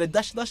played for the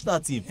Dutch national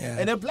team. Yeah.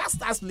 And the Black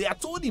Stars player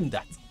told him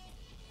that.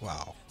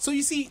 Wow. So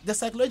you see, the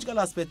psychological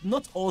aspect,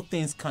 not all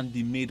things can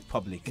be made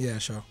public. Yeah,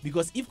 sure.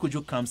 Because if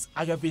Kojo comes,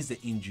 aggravates the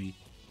injury,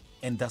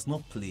 and does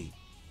not play...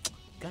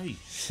 Gary.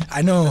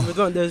 I know. I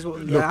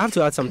have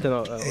to add something.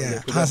 I'll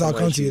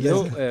come to you.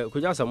 Kojo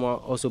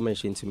Asamoah also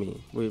mentioned to me,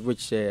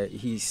 which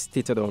he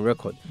stated on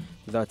record,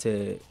 that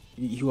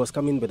he was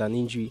coming with an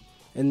injury,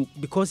 and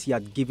because he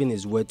had given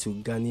his word to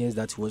Ghanaians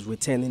that he was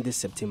returning this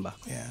September,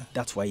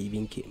 that's why he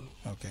even came.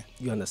 Okay.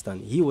 You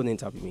understand? He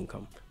wouldn't have even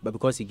come, but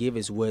because he gave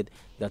his word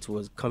that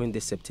was coming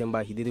this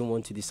September, he didn't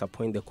want to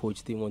disappoint the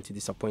coach, didn't want to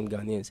disappoint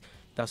Ghanaians.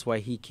 That's why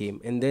he came,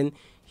 and then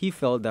he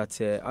felt that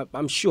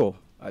I'm sure.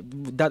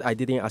 That I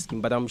didn't ask him,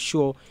 but I'm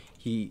sure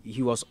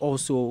he was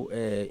also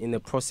in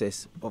the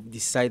process of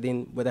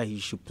deciding whether he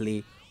should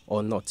play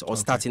or not, or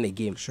starting a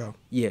game. Sure.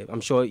 Yeah, I'm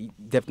sure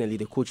definitely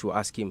the coach will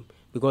ask him,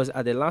 because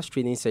at the last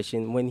training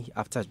session,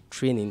 after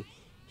training,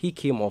 he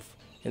came off,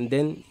 and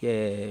then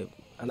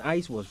an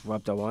ice was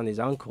wrapped around his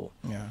ankle.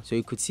 Yeah. So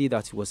you could see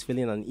that he was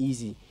feeling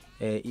uneasy,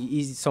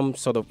 some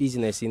sort of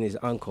easiness in his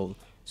ankle.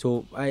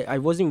 So I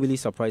wasn't really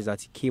surprised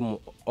that he came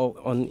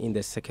on in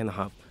the second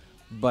half.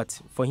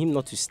 But for him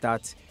not to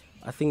start,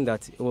 I think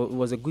that it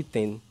was a good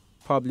thing.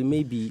 Probably,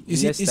 maybe. You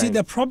see,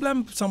 the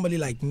problem somebody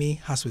like me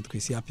has with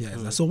Kwesi Appiah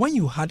is that, so when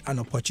you had an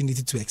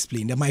opportunity to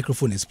explain, the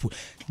microphone is put,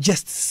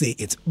 just say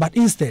it. But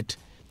instead,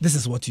 this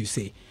is what you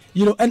say.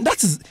 And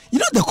that is,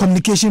 the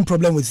communication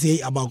problem we say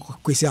about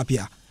Kwesi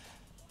Appiah.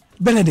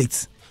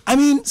 Benedict, I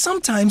mean,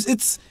 sometimes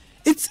it's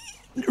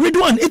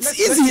Ridwan, it's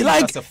easy.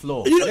 Let's see it as a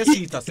flaw. You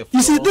see,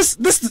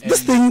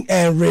 this thing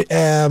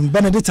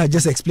Benedict had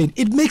just explained,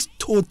 it makes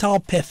total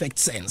perfect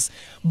sense.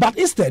 But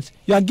instead,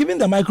 you are given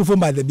the microphone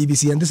by the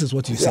BBC, and this is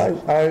what you say.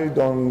 I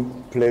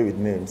don't play with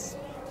names.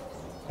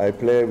 I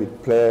play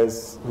with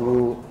players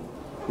who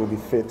will be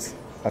fit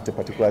at a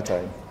particular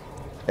time.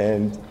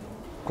 And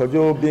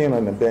Kojo being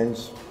on the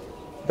bench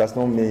does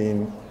not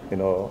mean,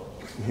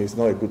 he's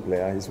not a good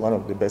player. He's one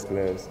of the best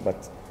players.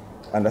 But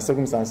under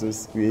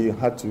circumstances, we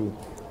had to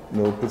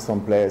put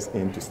some players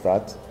in to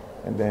start,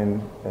 and then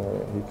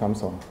he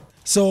comes on.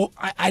 So,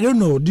 I don't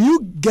know, do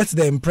you get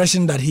the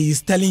impression that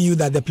he's telling you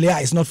that the player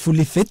is not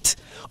fully fit?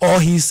 Or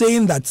he's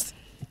saying that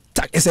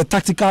it's a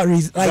tactical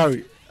reason?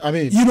 Sorry, I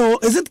mean...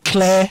 is it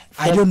clear?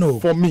 I don't know.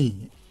 For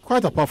me,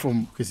 quite apart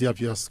from Kwesi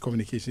Appiah's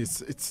communication,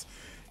 it's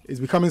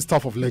becoming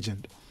stuff of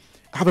legend.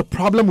 I have a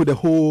problem with the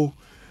whole,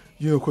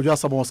 Kojo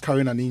Asamoah was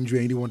carrying an injury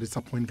and he didn't want to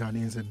disappoint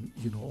Ghanaians and,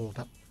 all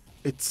that.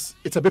 It's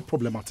a bit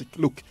problematic.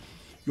 Look,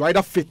 you're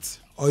either fit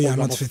or you're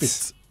not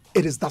fit.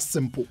 It is that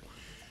simple.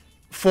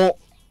 For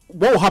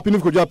what will happen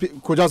if Kojo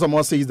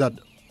Asamoah says that,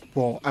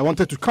 well, I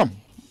wanted to come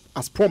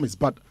as promised,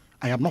 but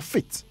I am not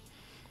fit?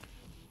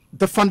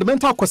 The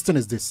fundamental question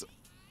is this: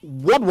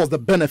 what was the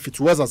benefit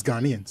to us as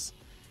Ghanaians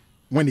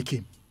when he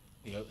came?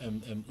 What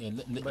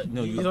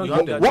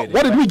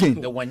did we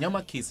gain? The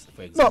Wanyama case,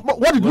 for example. No,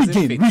 what did we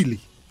gain, really?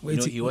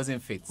 He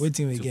wasn't fit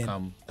to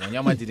come.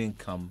 Wanyama didn't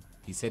come.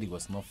 He said he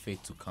was not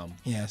fit to come.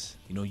 Yes.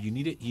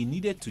 He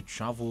needed to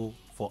travel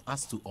for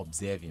us to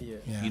observe him.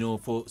 Yeah.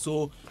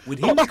 So with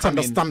him that's coming,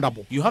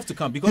 understandable. You have to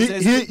come because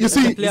you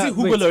see,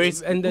 Hugo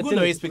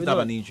Lloris picked up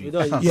an injury.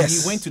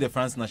 Yes. He went to the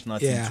France national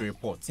team to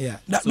report. Yeah.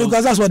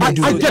 Because that's what they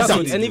do. I get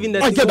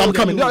that. I'm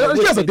coming.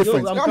 Here's a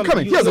difference. I'm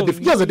coming.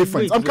 Here's a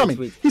difference. I'm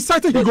coming. He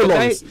cited Hugo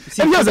Lloris.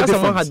 And here's a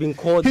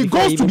difference. He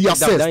goes to be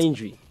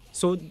assessed.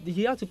 So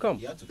he had to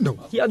come. No,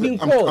 he had been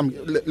called.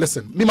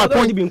 Listen, my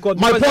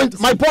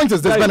point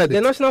is this, Benedict.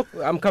 The national,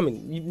 I'm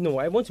coming.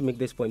 I want to make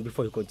this point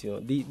before you continue.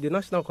 The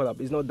national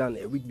call-up is not done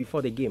a week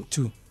before the game.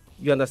 2.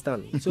 You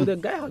understand? So the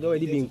guy had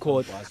already been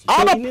called.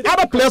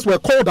 Other players were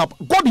called up,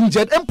 got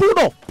injured, and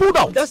pulled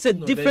out. That's a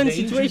different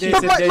situation.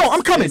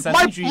 I'm coming.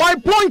 My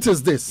point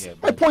is this.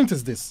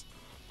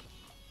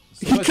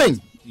 He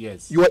came.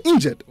 Yes. You were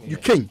injured. You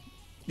came.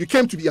 You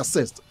came to be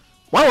assessed.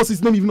 Why was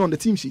his name even on the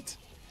team sheet?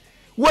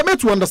 We're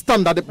meant to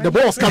understand that the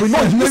ball was carrying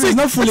on. This is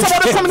not fully. It's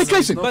about the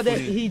communication. But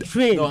he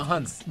trained. No,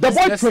 Hans. The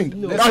boy trained.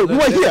 We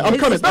were here. I'm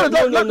coming.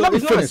 Let me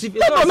finish.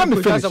 Let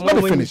me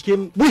finish.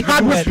 We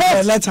had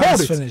reports. Let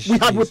us finish. We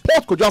had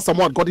reports Kojo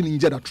Asamoah had gotten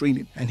injured at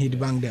training. And he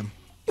debunked them.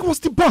 It was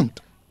debunked.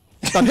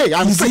 that, hey,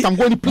 I'm sick, I'm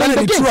going to play the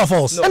game. True or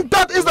false? And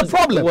that is the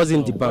problem. It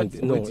wasn't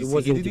debunked. No, it wasn't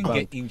debunked. He didn't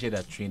get injured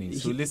at training.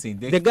 So listen,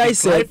 the guy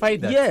said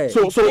that. Yeah.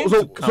 So,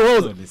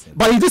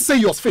 but he did say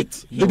he was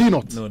fit. Did he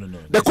not? No.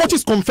 The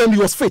coaches confirmed he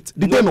was fit.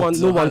 Did they not?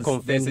 No one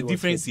confirmed. There's a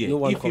difference here.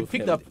 If he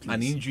picked up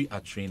an injury injury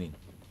at training,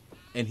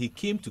 and he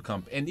came to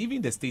camp, and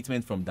even the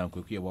statement from Dan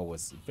Kwekwewa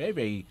was very,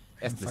 very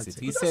explicit.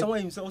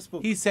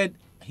 He said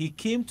he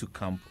came to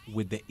camp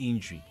with the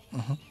injury,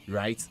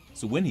 right?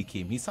 So when he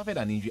came, he suffered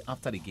an injury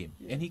after the game,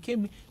 and he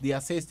came. They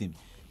assessed him.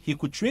 He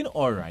could train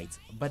all right,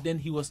 but then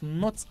he was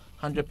not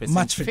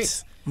 100%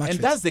 fit. And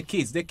that's the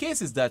case. The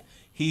case is that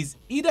he's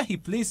either he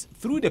plays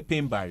through the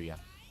pain barrier,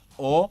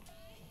 or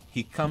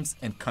he comes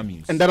and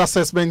communes. And that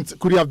assessment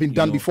could have been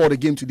done before the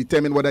game to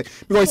determine whether,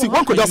 because you see,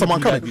 one could just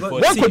someone come,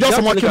 one could just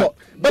someone came on.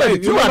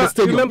 But you were at the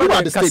stadium. You were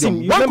at the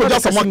stadium. One could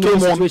just someone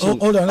came on.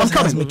 Hold on, I'm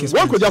coming.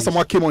 One could just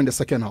someone came on in the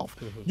second half.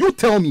 You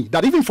tell me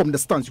that even from the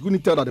stands, you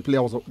couldn't tell that the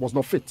player was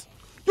not fit.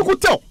 You could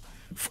tell.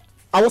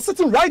 I was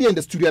sitting right here in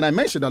the studio and I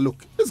mentioned that,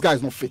 look, this guy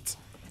is not fit.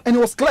 And it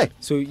was clear.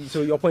 So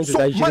your point is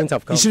that he shouldn't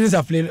have come. He shouldn't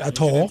have played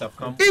at all.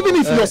 Even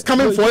if he was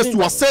coming for us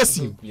to assess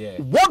him,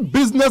 what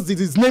business did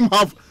his name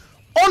have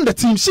on the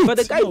team sheet? But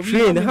the guy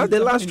trained, had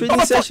the last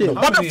training session.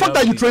 But the fact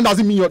that you trained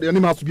doesn't mean your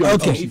name has to be on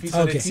the team sheet.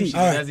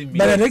 Okay.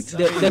 Benedict,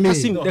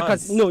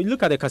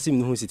 look at the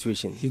Kasim Nuhu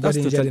situation. He got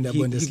injured in the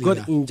Bundesliga. He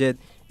got injured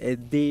a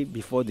day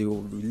before they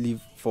will leave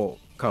for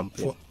camp.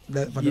 For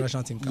the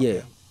national team camp.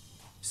 Yeah.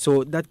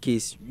 So that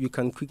case, you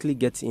can quickly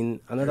get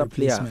in another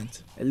player,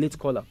 a late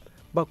call-up.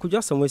 But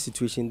Kujaa Samuel's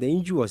situation, the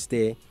injury was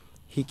there.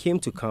 He came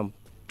to camp,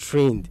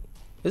 trained.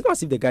 It's not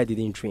as if the guy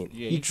didn't train.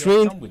 Yeah, he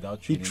trained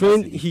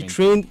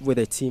with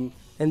the team.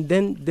 And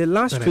then the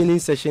last training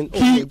session,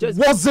 he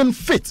wasn't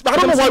fit. I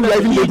don't know why we are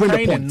even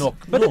labeling the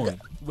point.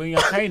 When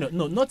you're kind of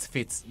not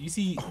fit, you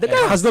see, the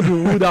guy has not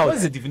been ruled out.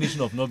 What's the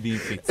definition of not being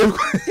fit?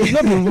 He's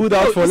not been ruled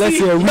out for let's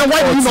say a week. Then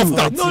why do you not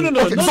start? No.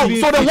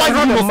 So then why do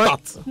you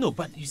not start? No,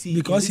 but you see,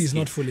 because he's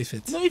not fully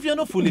fit. No, if you're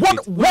not fully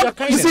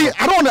fit, you see,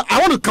 I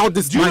want to count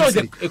this. Do you know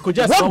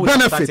what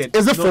benefit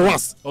is it for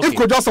us if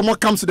Kujaa Samuel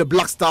comes to the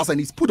Black Stars and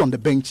he's put on the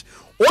bench,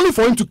 only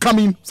for him to come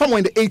in somewhere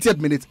in the 80th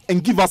minute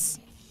and give us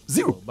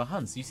zero? But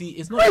Hans, you see,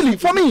 it's not really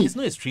for me. It's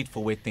not a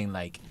straightforward thing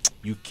like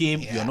you came,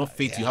 you're not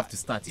fit, you have to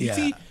start. You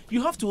see,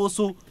 you have to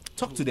also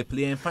talk to the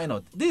player and find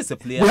out. This is a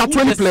player. We have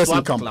 20 players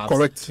in camp,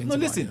 correct? No,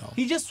 listen,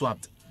 he just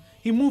swapped.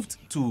 He moved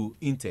to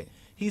Inter.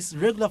 He's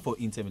regular for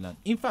Inter Milan.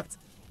 In fact,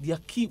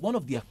 one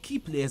of their key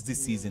players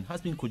this season has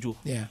been Kojo.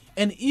 Yeah.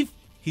 And if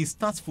he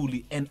starts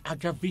fully and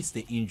aggravates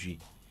the injury,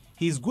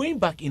 he's going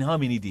back in how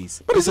many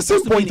days? But it's the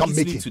same point I'm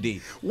making.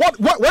 Today.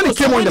 When he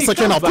came on in the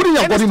second half, couldn't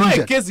have gotten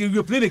injured. Case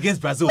you're playing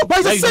against Brazil. But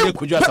it's the same.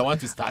 Kojo, I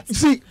want to start.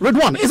 See,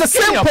 Redwan, it's the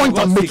same point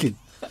I'm making.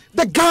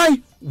 The guy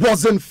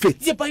wasn't fit.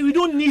 Yeah, but we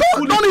don't need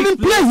don't even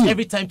play him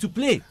every time to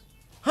play.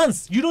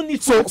 Hans, you don't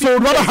need. So we'd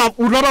rather have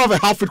a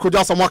half-fit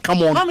Kujaa Samuel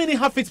come on. How many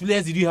half-fit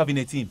players did you have in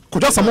a team?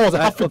 Kujaa Samuel was a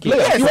half-fit player.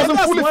 Yes, he wasn't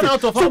fully one fit.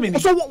 out of how many?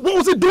 So what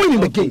was he doing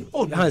in the game?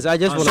 Hans, I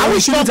just want to. Are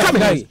we sure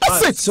coming?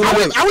 That's it. So are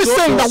we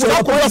saying that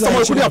without Kujaa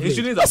Samuel could have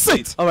played? That's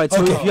it. All right.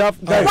 So if you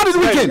have, what is the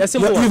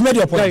weekend? You've made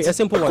your point. A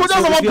simple one.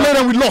 Kujaa Samuel played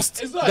and we lost.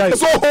 So what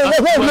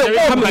would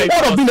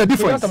have been the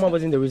difference? Kujaa Samuel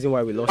wasn't the reason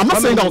why we lost. I'm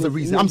not saying that was the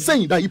reason. I'm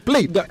saying that he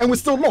played and we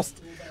still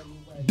lost.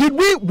 Did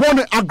we want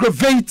to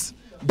aggravate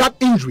that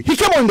injury? He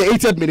came on in the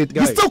 80th minute.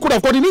 He still could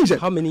have gotten injured.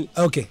 How many?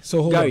 Okay,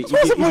 so hold Gary,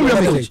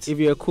 on. If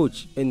you're a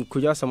coach and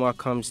Kujaa Samuel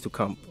comes to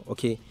camp,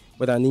 okay,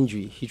 with an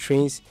injury, he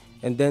trains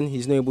and then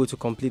he's not able to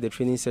complete the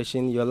training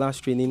session. Your last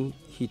training,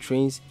 he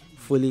trains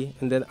fully,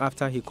 and then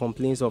after he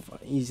complains of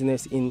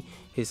easiness in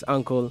his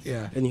ankle,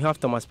 and you have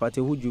Thomas Partey,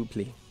 who would you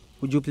play?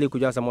 Would you play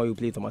Kujaa Samuel or you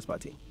play Thomas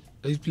Partey?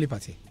 You play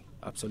Partey.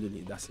 Absolutely,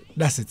 that's it.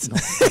 That's it. No.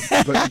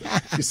 But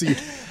you see,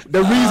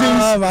 the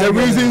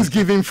reasons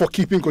given for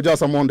keeping Kujaa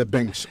Samuel on the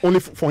bench, only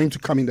for him to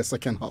come in the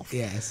second half,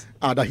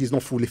 are that he's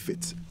not fully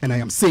fit. And I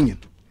am saying,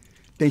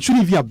 then he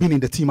shouldn't even have been in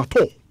the team at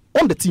all,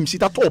 on the team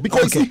sheet at all.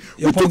 Because see,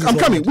 we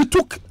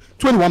took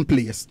 21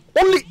 players.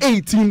 Only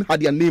 18 had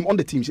their name on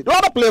the team sheet. The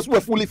other players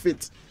were fully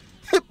fit,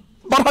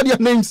 but had their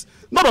names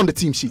not on the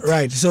team sheet.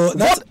 Right. So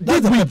that's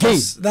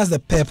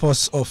the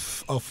purpose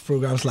of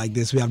programs like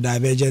this. We have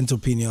divergent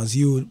opinions.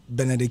 You,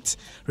 Benedict,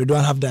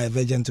 Redwan have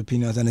divergent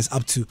opinions, and it's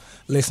up to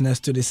listeners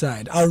to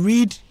decide. I'll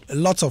read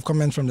lots of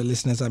comments from the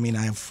listeners. I mean,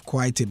 I have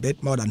quite a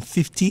bit, more than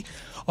 50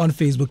 on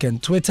Facebook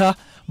and Twitter.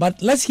 But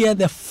let's hear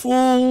the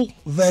full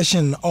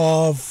version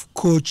of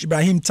Coach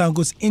Ibrahim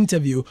Tanko's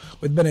interview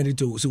with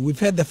Benedict. So we've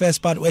heard the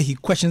first part where he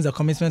questions the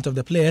commitment of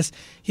the players.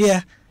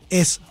 Here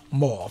is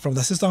more from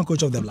the assistant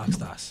coach of the Black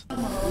Stars.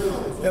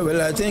 Yeah,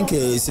 well, I think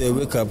it's a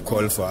wake-up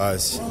call for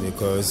us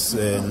because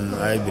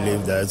I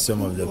believe that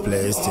some of the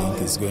players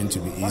think it's going to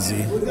be easy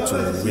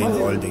to win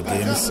all the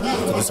games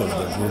because of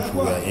the group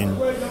we are in.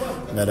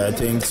 But I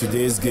think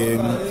today's game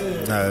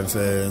have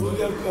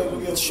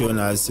shown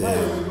us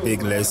a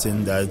big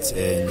lesson that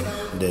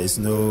there is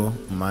no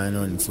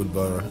minor in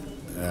football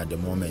at the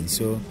moment.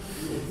 So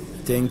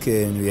I think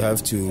we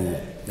have to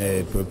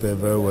prepare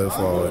very well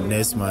for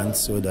next month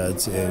so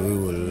that we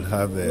will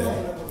have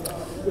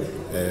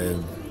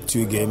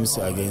 2 games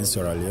against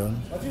Sierra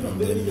Leone, and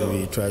then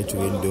we try to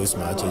win those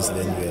matches,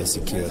 then we are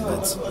secure.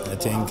 But I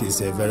think it's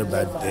a very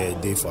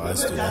bad day for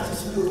us today.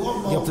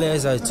 Your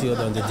players' attitude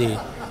on the day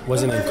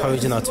wasn't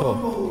encouraging at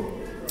all.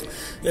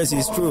 Yes,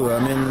 it's true.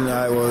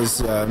 I was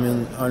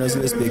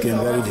honestly speaking,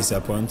 very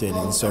disappointed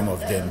in some of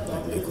them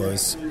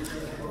because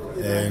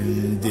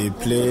they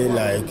play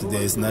like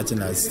there's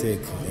nothing at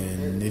stake.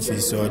 And if you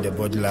saw the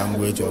body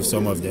language of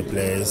some of the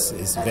players,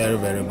 it's very,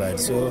 very bad.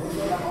 So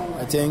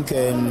I think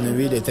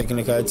we, the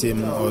technical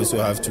team, also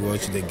have to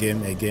watch the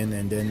game again,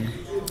 and then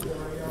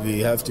we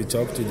have to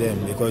talk to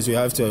them because we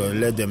have to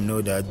let them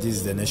know that this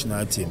is the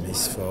national team.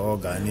 It's for all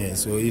Ghanaians.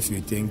 So if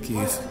you think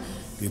if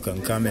you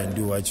can come and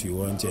do what you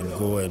want and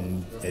go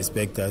and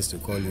expect us to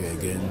call you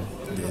again,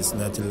 there's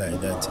nothing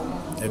like that.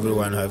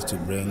 Everyone have to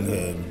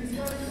bring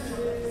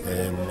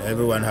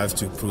everyone have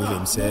to prove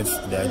himself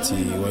that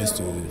he wants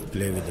to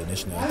play with the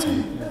national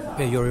team.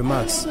 Your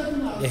remarks,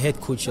 the head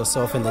coach,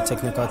 yourself and the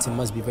technical team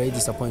must be very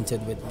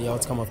disappointed with the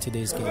outcome of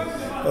today's game.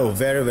 Oh,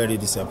 very, very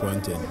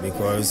disappointed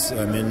because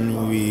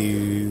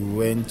we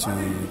went to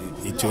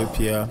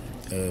Ethiopia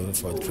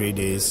for 3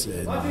 days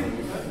and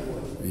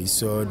we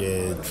saw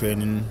the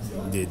training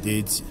they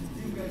did,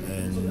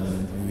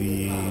 and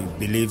we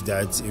believe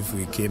that if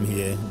we came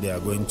here, they are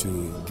going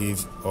to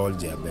give all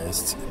their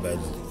best. But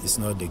it's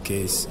not the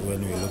case.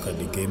 When we look at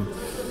the game,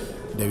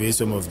 the way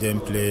some of them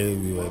play,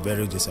 we were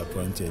very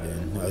disappointed.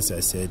 And as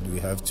I said, we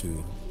have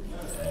to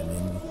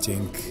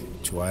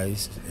think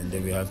twice, and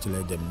then we have to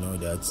let them know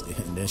that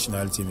the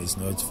national team is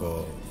not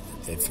for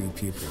a few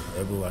people.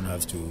 Everyone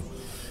has to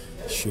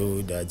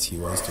show that he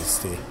wants to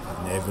stay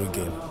in every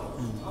game.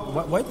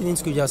 Why didn't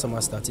Kojo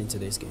Asamoah start in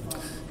today's game?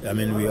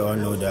 We all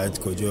know that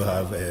Kojo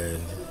have a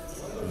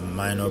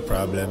minor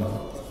problem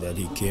that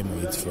he came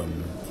with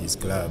from his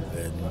club,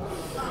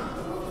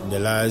 and the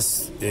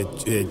last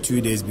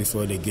 2 days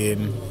before the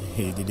game,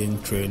 he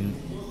didn't train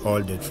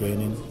all the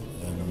training.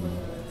 And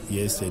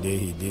yesterday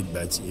he did,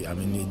 but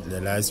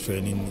the last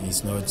training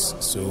is not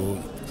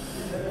so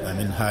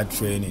hard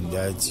training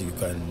that you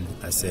can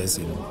assess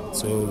him.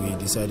 So we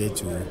decided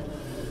to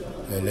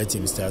let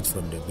him start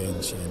from the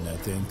bench, and I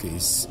think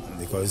it's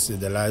because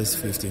the last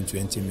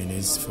 15-20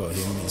 minutes for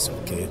him is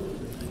okay, I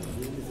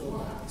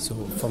think. So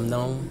from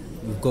now,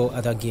 we've got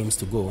other games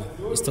to go.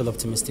 We're still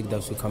optimistic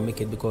that we can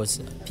make it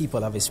because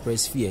people have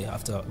expressed fear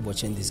after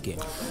watching this game.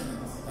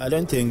 I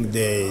don't think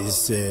there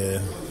is a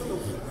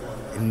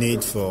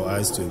need for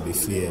us to be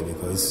fear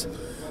because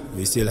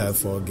we still have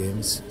 4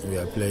 games. We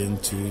are playing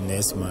 2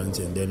 next month,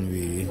 and then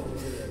we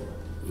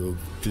will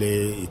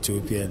play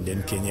Ethiopia, and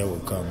then Kenya will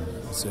come.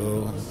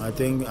 So I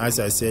think, as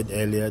I said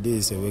earlier,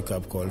 this is a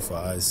wake-up call for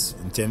us.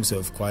 In terms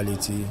of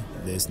quality,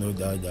 there's no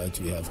doubt that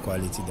we have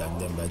quality than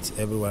them, but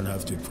everyone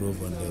has to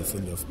prove on the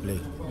field of play.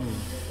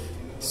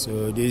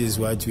 So this is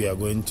what we are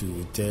going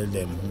to tell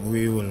them.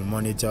 We will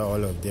monitor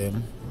all of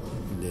them.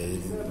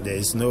 There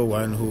is no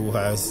one who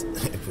has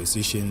a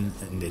position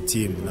in the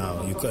team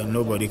now.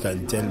 Nobody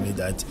can tell me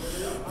that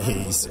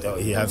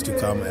he has to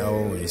come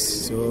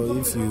always. So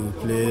if you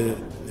play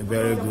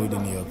very good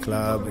in your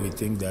club, we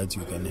think that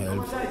you can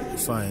help,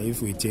 fine.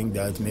 If we think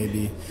that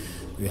maybe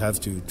we have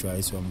to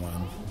try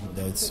someone,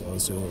 that's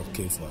also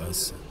okay for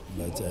us.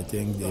 But I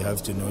think they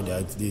have to know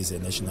that this is a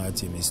national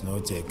team. It's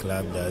not a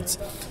club that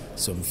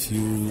some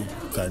few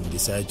can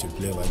decide to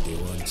play what they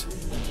want.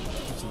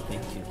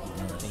 Thank you.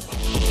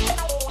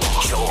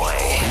 Joy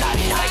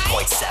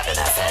 99.7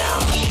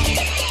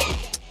 FM.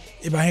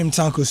 Ibrahim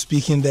Tanko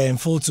speaking there in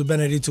full to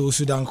Benedict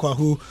Osudankwa,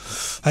 who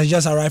has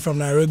just arrived from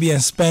Nairobi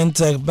and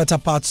spent better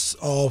parts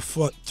of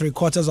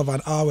 3/4 of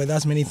an hour with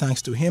us. Many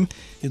thanks to him.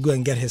 He'll go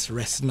and get his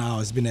rest now.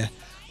 It's been a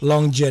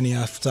long journey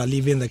after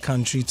leaving the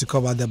country to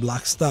cover the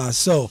Black Stars.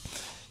 So,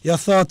 your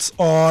thoughts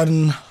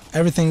on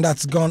everything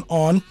that's gone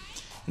on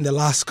in the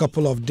last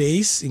couple of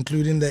days,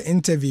 including the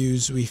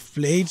interviews we've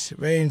played.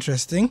 Very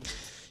interesting.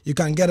 You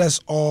can get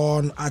us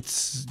on at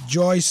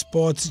Joy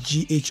Sports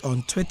GH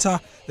on Twitter.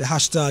 The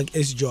hashtag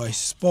is Joy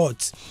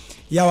Sports.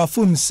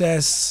 Yawafun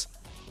says,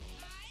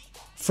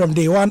 from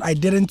day one, I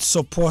didn't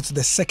support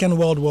the Second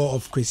World War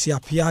of Kwesi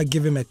Appiah.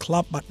 Give him a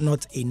club, but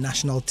not a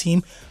national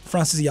team.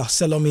 Francis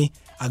Yaselomi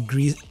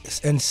agrees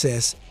and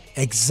says,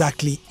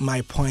 exactly my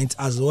point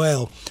as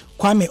well.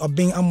 Kwame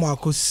Obing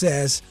Amwako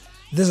says,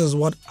 this is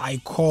what I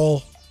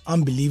call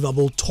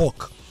unbelievable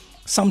talk.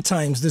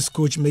 Sometimes this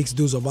coach makes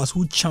those of us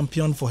who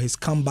champion for his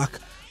comeback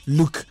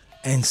look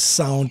and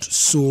sound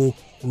so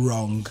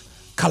wrong.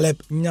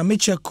 Caleb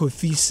Nyamiche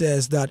Kofi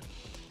says that,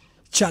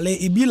 Chale,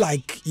 it be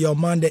like your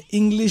man, the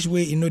English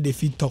way, the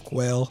fit talk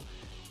well.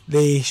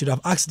 They should have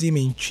asked him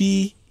in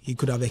Chi. He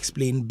could have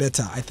explained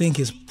better. I think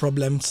his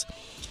problems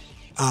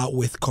are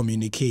with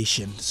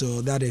communication.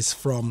 So that is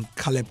from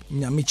Caleb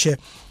Nyamiche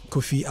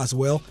Kofi as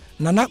well.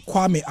 Nana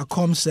Kwame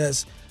Akom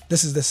says,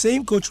 this is the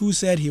same coach who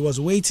said he was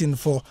waiting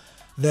for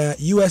the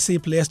USA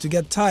players to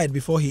get tired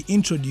before he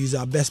introduced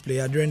our best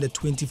player during the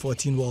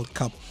 2014 World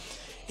Cup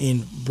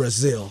in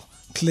Brazil.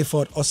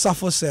 Clifford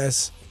Osafo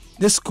says,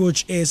 this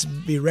coach is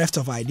bereft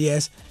of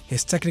ideas.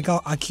 His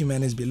technical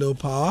acumen is below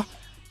par.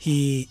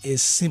 he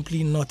is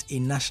simply not a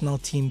national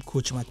team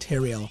coach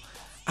material.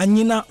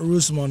 Anina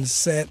Rusmond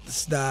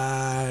says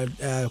that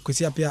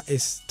Kwesi Appiah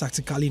is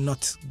tactically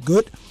not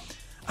good.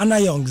 Anna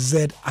Young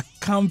said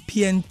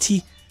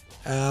Akampienti,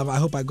 I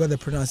hope I got the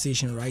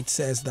pronunciation right,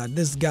 says that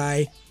this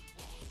guy,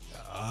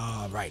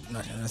 right,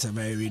 that's a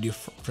very radio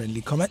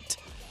friendly comment.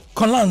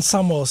 Conlan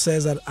Samuel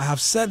says that I have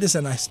said this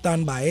and I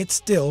stand by it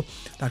still,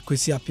 that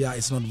Kwesi Appiah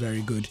is not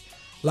very good.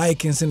 Lai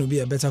Kingston will be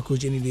a better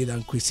coach any day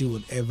than Kwesi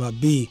would ever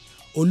be.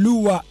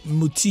 Oluwa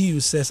Mutiu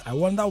says, I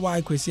wonder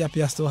why Kwesi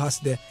Appiah still has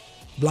the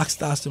Black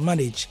Stars to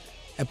manage.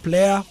 A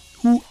player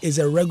who is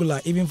a regular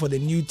even for the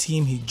new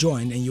team he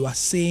joined, and you are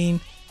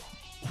saying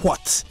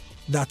what?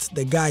 That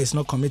the guy is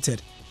not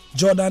committed.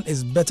 Jordan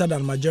is better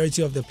than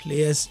majority of the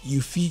players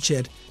you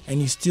featured,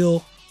 and you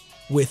still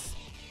with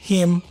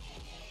him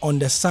on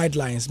the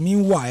sidelines.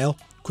 Meanwhile,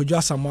 Kwadwo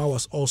Asamoah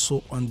was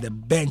also on the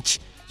bench.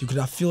 You could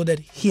have fielded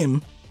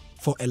him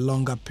for a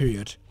longer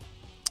period.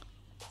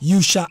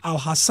 Yusha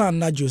Al-Hassan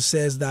Najo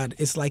says that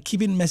it's like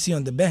keeping Messi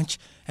on the bench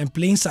and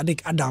playing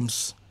Sadiq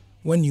Adams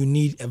when you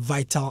need a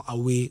vital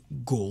away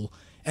goal.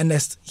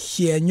 Ernest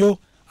Hienyo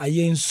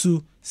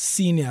Ayensu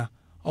Sr.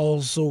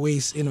 also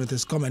weighs in with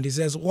his comment. He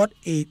says, what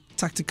a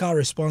tactical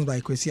response by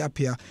Kwesi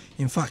Appiah.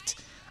 In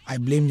fact, I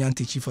blame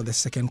Nyantichi for the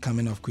second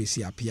coming of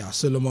Kwesi Appiah.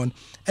 Solomon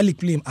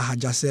Elikplim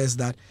Ahaja says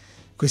that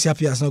Kwesi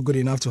Appiah is not good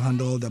enough to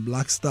handle the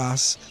Black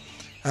Stars.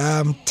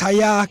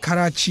 Taya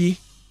Karachi,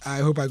 I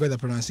hope I got the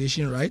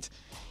pronunciation right,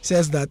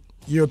 says that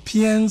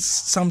Europeans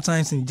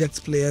sometimes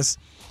inject players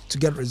to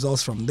get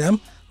results from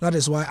them. That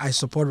is why I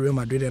support Real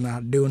Madrid and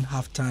I don't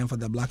have time for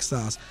the Black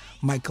Stars.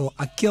 Michael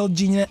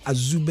Akeljine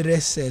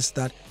Azubere says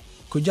that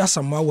Kwadwo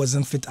Asamoah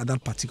wasn't fit at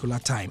that particular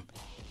time.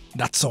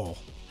 That's all.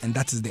 And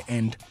that is the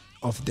end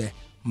of the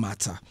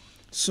matter.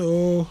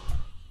 So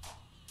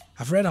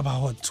I've read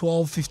about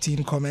 12,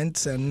 15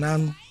 comments and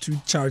none too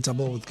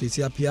charitable with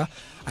Kwesi Appiah.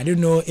 I don't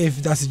know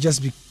if that's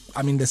just the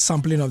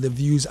sampling of the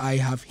views I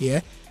have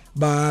here.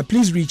 But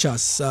please reach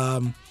us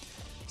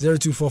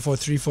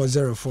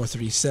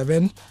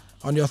 0244340437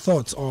 on your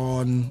thoughts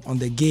on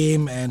the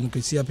game and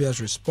Kwesi Appiah's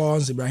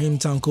response. Ibrahim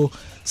Tanko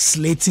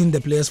slating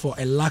the players for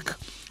a lack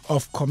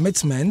of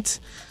commitment.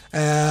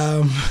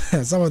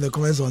 Some of the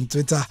comments on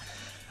Twitter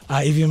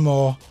are even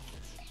more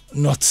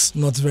not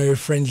very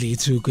friendly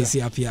to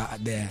Kwesi Appiah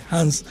there.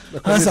 Hans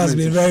has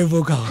been very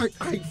vocal.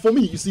 For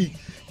me, you see,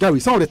 Gary,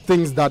 some of the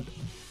things that,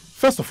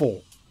 first of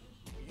all,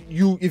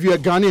 if you're a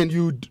Ghanaian,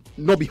 you'd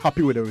not be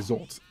happy with the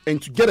results.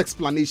 And to get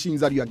explanations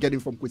that you are getting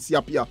from Kwesi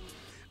Appiah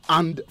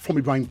and from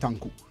Ibrahim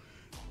Tanko.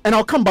 And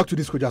I'll come back to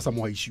this Kwadwo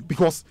Asamoah issue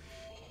because,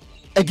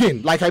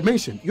 again, like I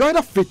mentioned, you're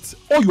either fit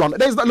or you are not.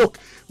 There's that, look,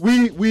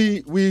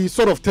 we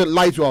sort of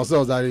lie to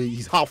ourselves that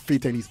he's half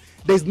fit and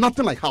there's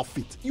nothing like half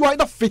fit. You're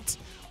either fit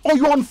or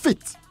you're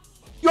unfit.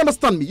 You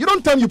understand me? You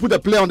don't tell me you put a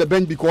player on the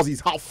bench because he's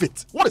half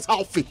fit. What is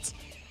half fit?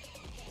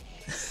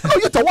 No,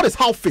 you tell what is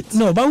half fit?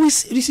 No, but we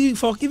see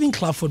for even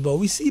club football,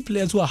 we see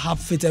players who are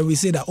half fit and we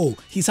say that, oh,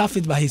 he's half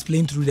fit but he's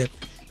playing through the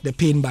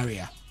pain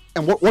barrier.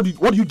 And what do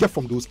you get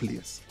from those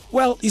players?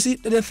 Well, you see,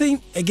 the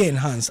thing, again,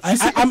 Hans,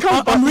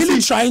 I'm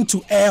really trying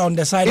to err on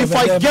the side of the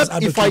devil's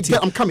advocate.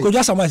 I'm coming. Kwadwo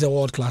Asamoah is a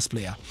world-class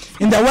player.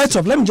 In the words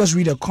of, let me just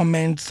read a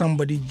comment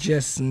somebody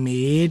just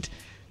made,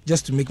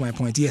 just to make my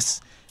point.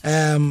 Yes.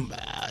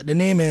 The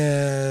name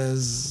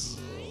is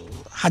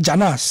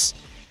Hajanas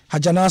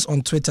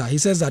on Twitter. He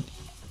says that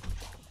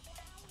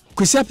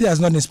Kwesi Appiah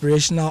is not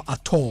inspirational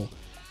at all.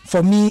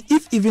 For me,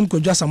 if even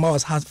Kwadwo Asamoah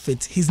was half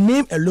fit, his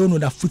name alone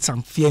would have put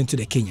some fear into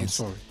the Kenyans. I'm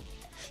sorry.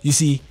 You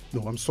see?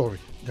 No, I'm sorry,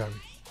 Gary.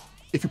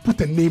 If you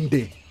put a name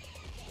there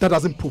that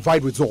doesn't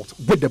provide results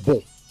with the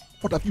ball,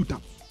 what have you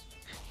done?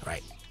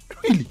 Right.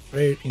 Really?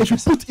 Very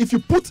interesting. If you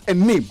put a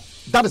name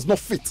that is not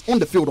fit on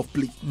the field of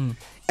play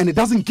and it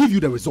doesn't give you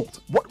the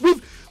result,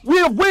 we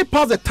are way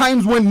past the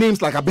times when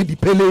names like Abedi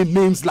Pele,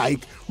 names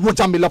like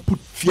Roger Miller put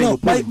fear in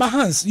but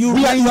Hans,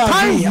 we are in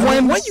times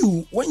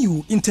when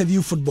you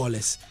interview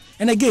footballers,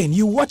 and again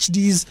you watch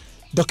these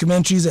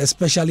documentaries,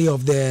 especially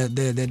of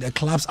the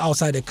clubs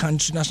outside the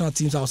country, national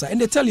teams outside,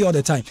 and they tell you all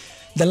the time.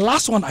 The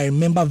last one I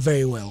remember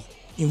very well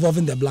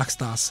involving the Black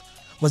Stars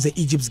was the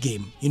Egypt's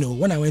game. You know,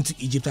 when I went to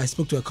Egypt, I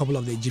spoke to a couple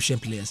of the Egyptian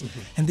players,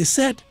 and they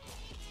said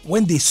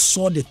when they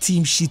saw the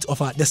team sheet of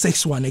the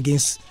 6-1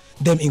 against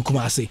them in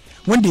Kumasi,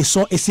 when they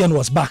saw Essien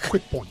was back,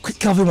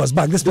 Calvin was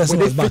back, this person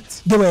was back,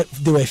 they were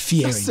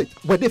fearing. That's it.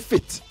 Were they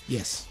fit?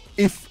 Yes.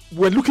 If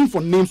we're looking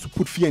for names to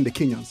put fear in the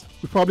Kenyans,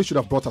 we probably should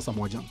have brought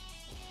Asamoah Gyan.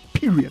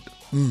 Period.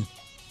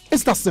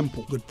 It's that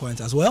simple. Good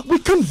point as well. We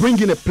can't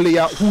bring in a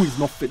player who is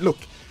not fit. Look,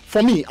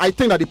 for me, I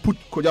think that they put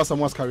Kwadwo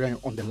Asamoah's career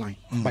on the line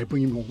by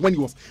bringing him on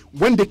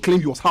when they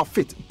claimed he was half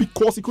fit,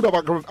 because he could have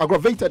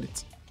aggravated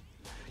it.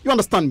 You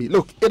understand me?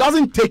 Look, it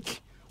doesn't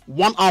take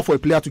 1 hour for a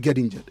player to get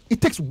injured.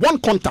 It takes one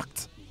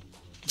contact,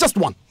 just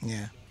one.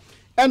 Yeah.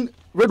 And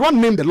Redwan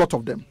named a lot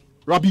of them.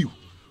 Rabiu,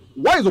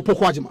 why is Opoku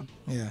Ajiman?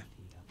 Yeah.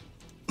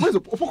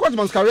 Opoku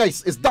Ajiman's career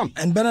is done.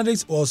 And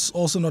Benedict was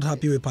also not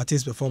happy with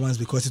Partey's performance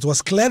because it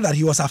was clear that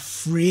he was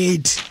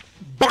afraid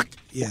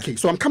Okay,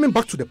 so I'm coming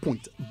back to the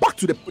point. Back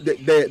to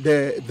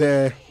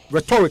the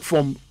rhetoric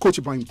from Coach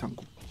Ibrahim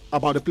Tanko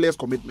about the players'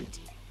 commitment.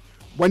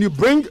 When you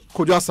bring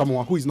Kojo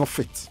Asamoah, who is not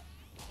fit,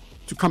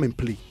 to come and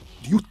play,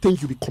 do you think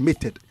he'll be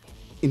committed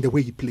in the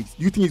way he plays?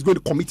 Do you think he's going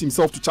to commit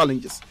himself to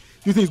challenges?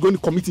 Do you think he's going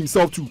to commit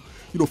himself to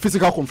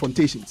physical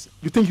confrontations? Do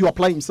you think he'll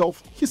apply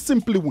himself? He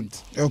simply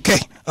won't. Okay,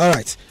 all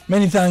right.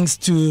 Many thanks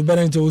to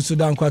Benito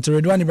Usudankwa, to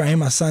Redwan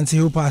Ibrahim Asante,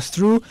 who passed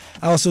through,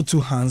 also to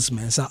Hans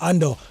Mensah.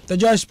 Ando, the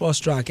Joy Sports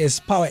Track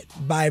is powered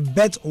by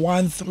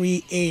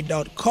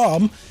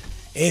Bet138.com.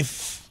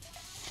 If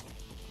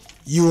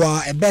you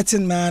are a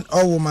betting man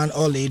or woman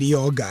or lady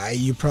or guy,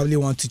 you probably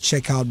want to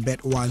check out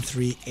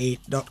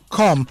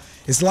Bet138.com.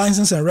 It's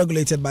licensed and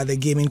regulated by the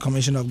Gaming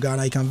Commission of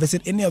Ghana. You can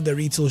visit any of the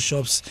retail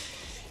shops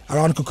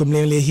around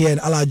Kokomlemle here in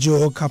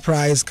Alajo,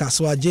 Caprice,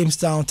 Kaswa,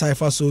 Jamestown,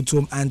 Taifa,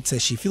 Sotum, and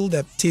Teshi. Feel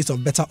the taste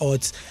of better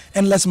odds,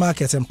 endless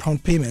markets, and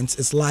prompt payments.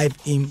 It's live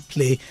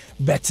in-play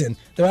betting.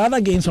 There are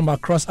other games from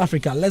across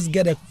Africa. Let's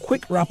get a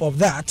quick wrap of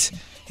that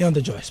here on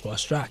the Joy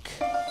Sports Track.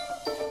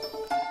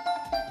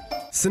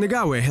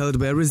 Senegal were held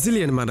by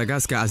resilient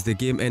Madagascar as the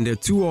game ended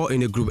 2-2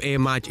 in a Group A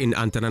match in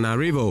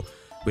Antananarivo,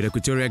 with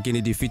Equatorial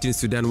Guinea defeating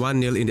Sudan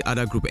 1-0 in the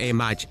other Group A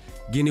match.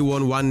 Guinea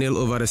won 1-0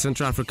 over the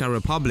Central African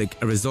Republic,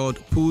 a result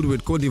pooled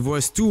with Cote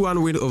d'Ivoire's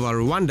 2-1 win over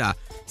Rwanda,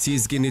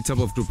 sees Guinea top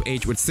of Group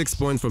H with 6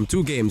 points from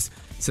 2 games.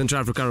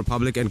 Central African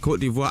Republic and Cote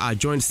d'Ivoire are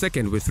joined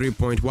second with 3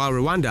 points, while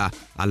Rwanda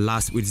are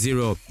last with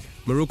 0.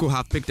 Morocco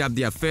have picked up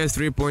their first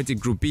 3 points in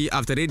Group B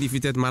after they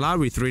defeated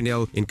Malawi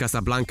 3-0 in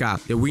Casablanca.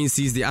 The win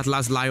sees the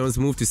Atlas Lions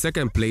move to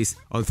second place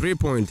on 3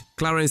 points.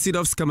 Clarence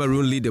Seedorf's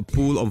Cameroon lead the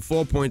pool on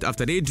 4 points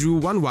after they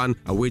drew 1-1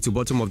 away to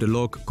bottom of the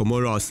log,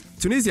 Comoros.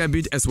 Tunisia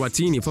beat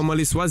Eswatini,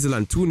 formerly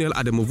Swaziland, 2-0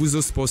 at the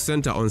Movuzo Sports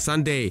Center on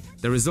Sunday.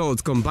 The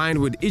result, combined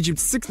with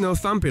Egypt's 6-0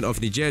 thumping of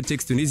Niger,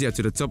 takes Tunisia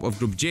to the top of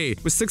Group J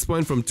with 6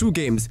 points from 2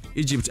 games.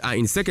 Egypt are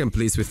in second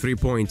place with 3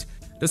 points.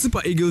 The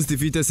Super Eagles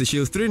defeated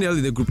Seychelles 3-0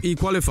 in the Group E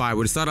qualifier,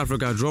 with South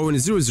Africa drawing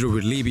 0-0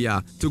 with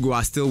Libya. Togo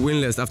are still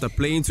winless after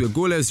playing to a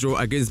goalless draw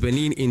against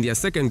Benin in their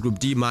second Group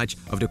D match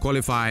of the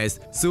qualifiers.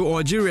 So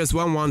Algeria's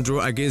 1-1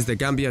 draw against the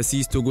Gambia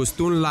sees Togo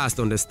stone last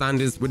on the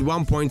standings with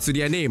 1 point to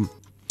their name.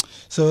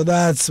 So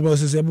that's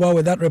Moses Eboa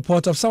with that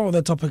report of some of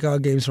the topical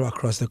games from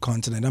across the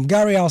continent. I'm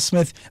Gary Al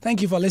Smith.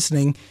 Thank you for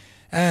listening,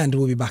 and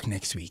we'll be back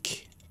next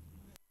week.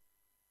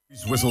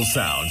 Whistle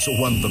sounds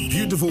when the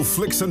beautiful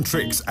flicks and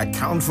tricks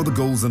account for the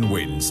goals and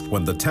wins,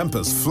 when the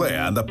tempers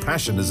flare and the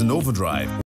passion is in overdrive.